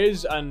of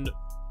players and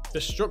the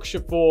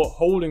structure for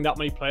holding that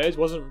many players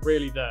wasn't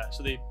really there.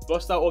 So they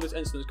bust out all this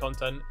instance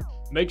content,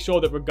 make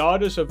sure that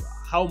regardless of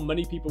how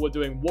many people were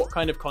doing what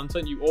kind of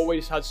content, you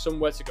always had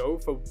somewhere to go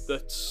for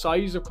the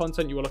size of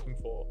content you were looking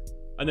for.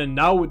 And then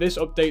now with this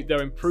update,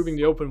 they're improving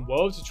the open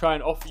world to try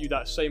and offer you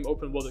that same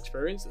open world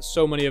experience that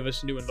so many of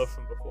us knew and loved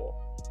from before.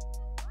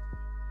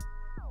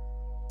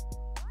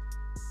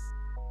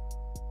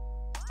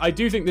 I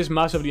do think this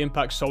massively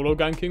impacts solo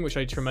ganking, which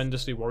I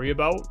tremendously worry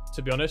about,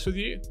 to be honest with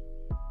you.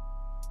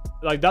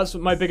 Like, that's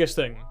my biggest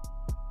thing.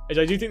 Is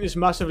I do think this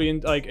massively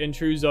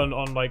intrudes on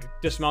like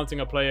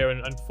dismounting a player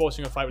and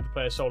forcing a fight with the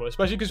player solo,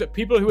 especially because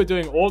people who are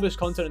doing all this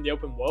content in the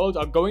open world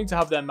are going to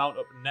have their mount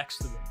up next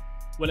to them.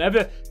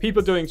 Whenever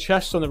people doing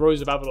chests on the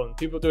Rose of Avalon,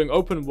 people doing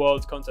open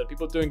world content,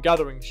 people doing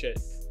gathering shit,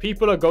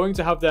 people are going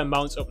to have their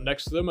mounts up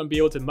next to them and be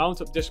able to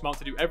mount up, dismount,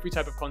 to do every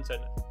type of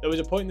content. There was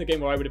a point in the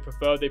game where I would have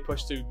preferred they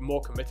pushed to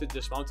more committed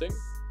dismounting,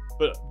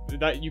 but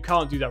that you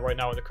can't do that right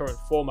now in the current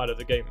format of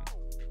the game.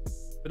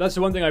 But that's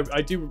the one thing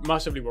I do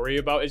massively worry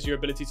about, is your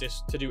ability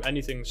to do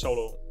anything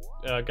solo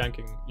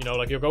ganking. You know,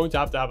 like you're going to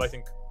have, I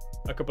think,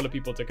 a couple of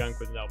people to gank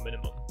with now,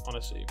 minimum,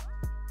 honestly.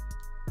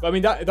 But I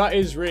mean, that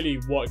is really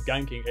what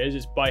ganking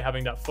is by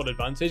having that full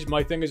advantage.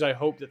 My thing is I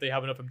hope that they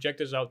have enough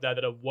objectives out there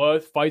that are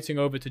worth fighting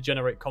over to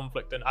generate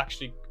conflict and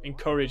actually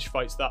encourage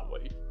fights that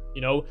way.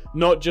 You know,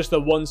 not just the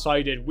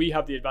one-sided, we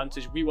have the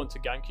advantage, we want to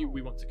gank you,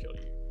 we want to kill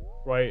you,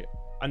 right?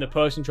 And the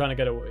person trying to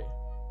get away.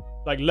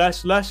 Like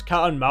less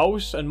cat and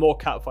mouse and more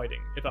cat fighting,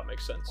 if that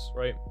makes sense,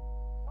 right?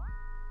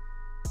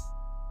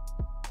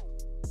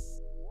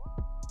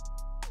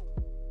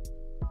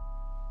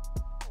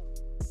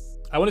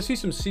 I want to see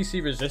some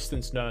CC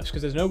resistance nerfs,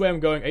 because there's no way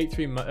I'm going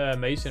 8-3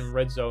 mace in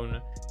red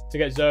zone to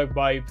get zerged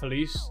by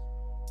police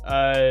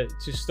to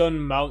stun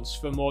mounts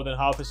for more than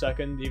half a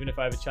second, even if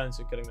I have a chance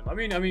of killing them. I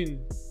mean,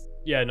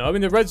 yeah, no, I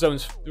mean the red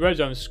zone's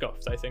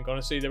scuffed. I think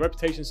honestly, the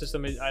reputation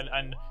system is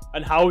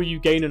and how you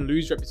gain and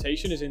lose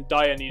reputation is in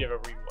dire need of a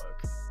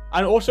rework,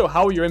 and also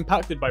how you're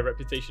impacted by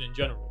reputation in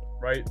general.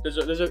 Right? There's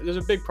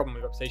a big problem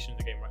with reputation in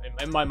the game,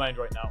 right? In my mind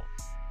right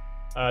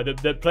now,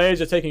 the players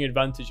are taking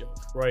advantage of,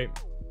 right?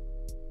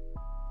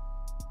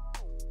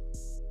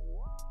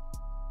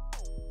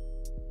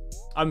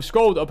 I'm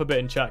scrolled up a bit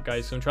in chat,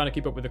 guys, so I'm trying to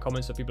keep up with the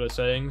comments that people are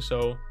saying.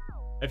 So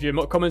if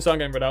your comments aren't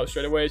getting read out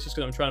straight away, it's just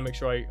because I'm trying to make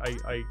sure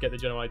I get the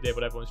general idea of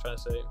what everyone's trying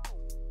to say.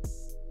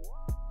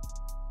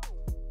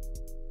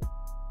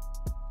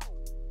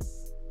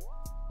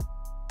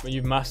 When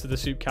you've mastered the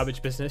soup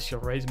cabbage business,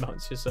 you'll raise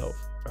mounts yourself.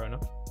 Fair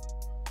enough.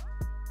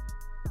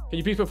 Can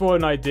you please put forward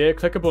an idea?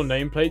 Clickable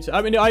nameplates.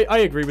 I mean, I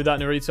agree with that,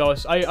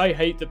 Naritos. I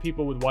hate that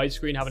people with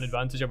widescreen have an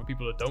advantage over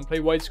people that don't play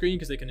widescreen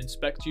because they can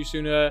inspect you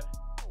sooner.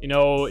 You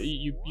know,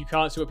 you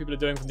can't see what people are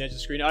doing from the edge of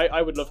the screen.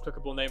 I would love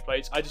clickable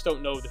nameplates. I just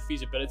don't know the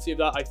feasibility of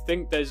that. I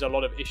think there's a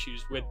lot of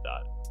issues with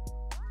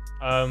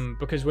that.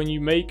 Because when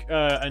you make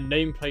a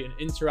nameplate an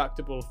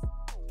interactable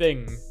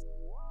thing,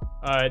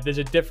 there's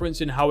a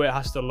difference in how it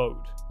has to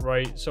load,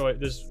 right? So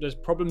there's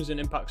problems and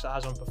impacts it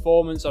has on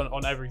performance,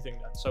 on everything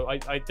then. So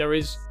there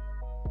is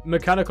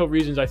mechanical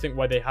reasons, I think,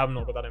 why they have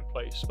not got that in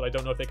place, but I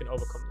don't know if they can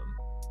overcome them,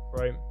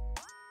 right?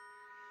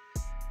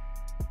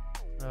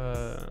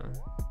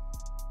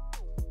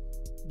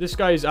 This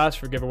guy's asked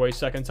for giveaway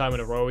second time in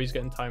a row. He's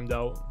getting timed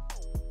out.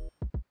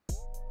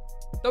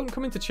 Don't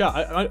come into chat.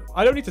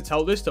 I don't need to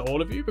tell this to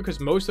all of you because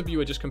most of you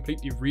are just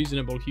completely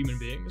reasonable human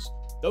beings.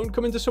 Don't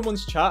come into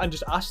someone's chat and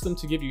just ask them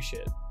to give you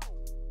shit.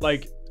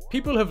 Like,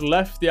 people have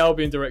left the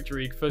Albion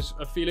directory for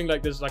a feeling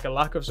like there's like a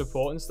lack of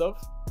support and stuff,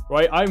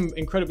 right? I'm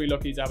incredibly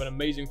lucky to have an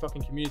amazing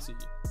fucking community.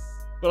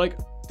 But like,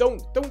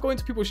 don't go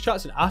into people's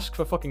chats and ask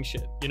for fucking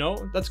shit, you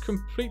know? That's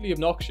completely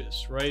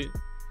obnoxious, right?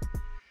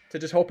 To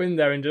just hop in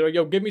there and do,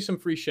 yo, give me some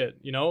free shit,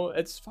 you know?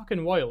 It's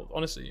fucking wild,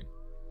 honestly.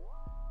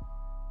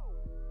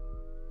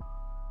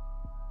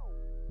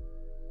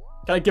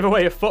 Can I give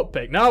away a foot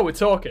pick? Now we're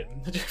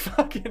talking. Just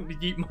fucking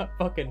eat my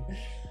fucking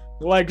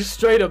legs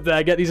straight up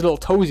there, get these little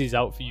toesies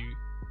out for you.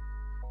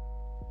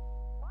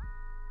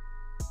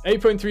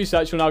 8.3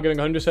 satchel now giving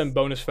 100%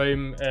 bonus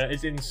fame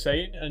is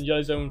insane, and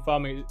yellow zone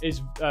farming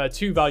is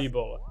too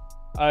valuable.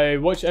 I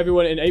watch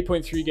everyone in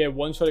 8.3 gear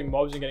one-shotting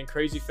mobs and getting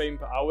crazy fame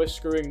per hour,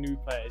 screwing new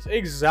players.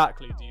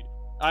 Exactly, dude.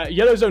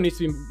 Yellow zone needs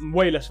to be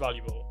way less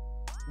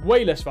valuable.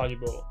 Way less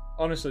valuable,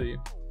 honestly.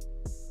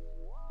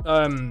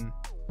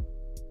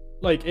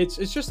 Like,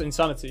 it's just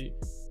insanity.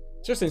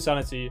 It's just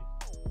insanity.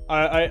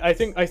 I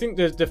think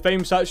the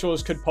fame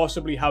satchels could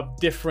possibly have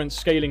different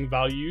scaling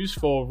values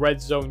for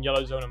red zone,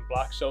 yellow zone, and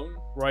black zone,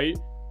 right?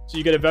 So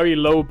you get a very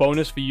low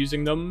bonus for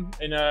using them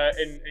in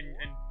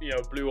you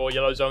know, blue or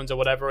yellow zones or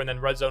whatever, and then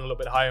red zone a little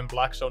bit higher, and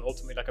black zone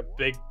ultimately like a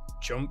big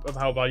jump of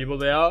how valuable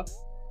they are.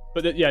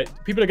 But yeah,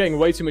 people are getting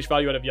way too much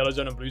value out of yellow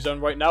zone and blue zone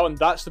right now, and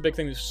that's the big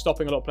thing that's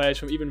stopping a lot of players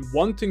from even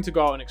wanting to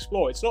go out and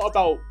explore. It's not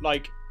about,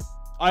 like,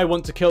 I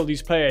want to kill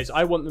these players,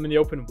 I want them in the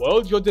open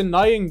world. You're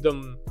denying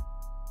them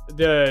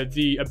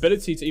the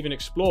ability to even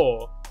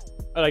explore,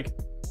 like,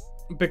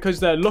 because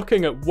they're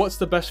looking at what's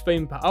the best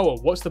fame per hour,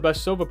 what's the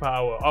best silver per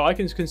hour. Oh, I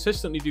can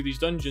consistently do these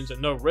dungeons at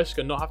no risk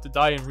and not have to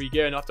die and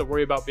re-gear and not have to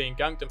worry about being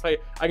ganked and play.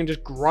 I can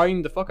just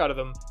grind the fuck out of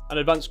them and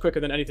advance quicker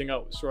than anything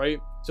else, right?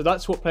 So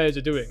that's what players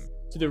are doing.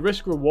 So the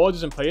risk reward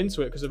doesn't play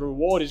into it because the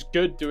reward is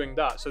good doing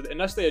that. So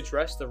unless they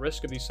address the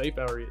risk of these safe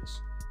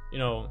areas, you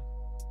know.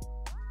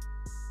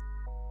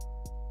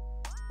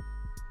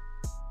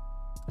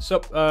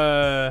 Sup,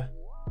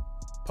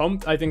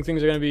 pumped. I think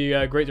things are going to be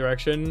a great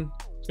direction.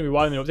 It's going to be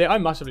wild in the update.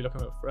 I'm massively looking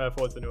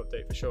forward to the new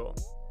update for sure.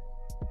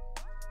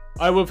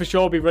 I will for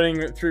sure be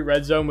running through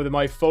red zone with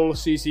my full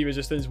CC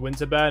resistance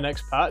winter bear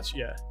next patch.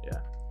 Yeah.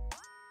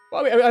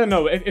 Well, I don't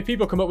know. If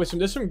people come up with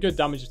there's some good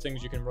damage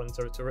things you can run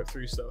to rip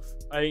through stuff.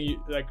 I think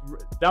like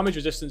damage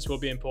resistance will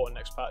be important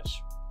next patch.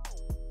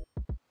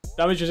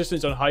 Damage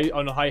resistance on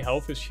high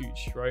health is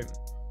huge, right?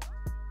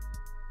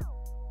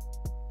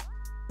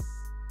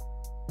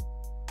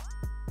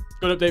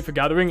 Good update for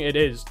gathering. It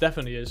is,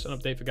 definitely is an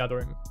update for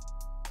gathering.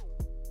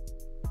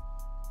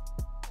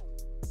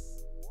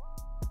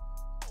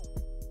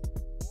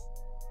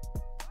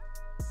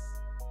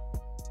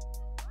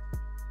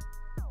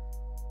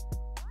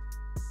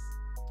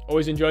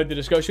 Always enjoyed the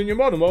discussion. You're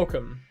more than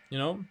welcome, you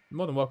know?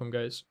 More than welcome,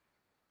 guys.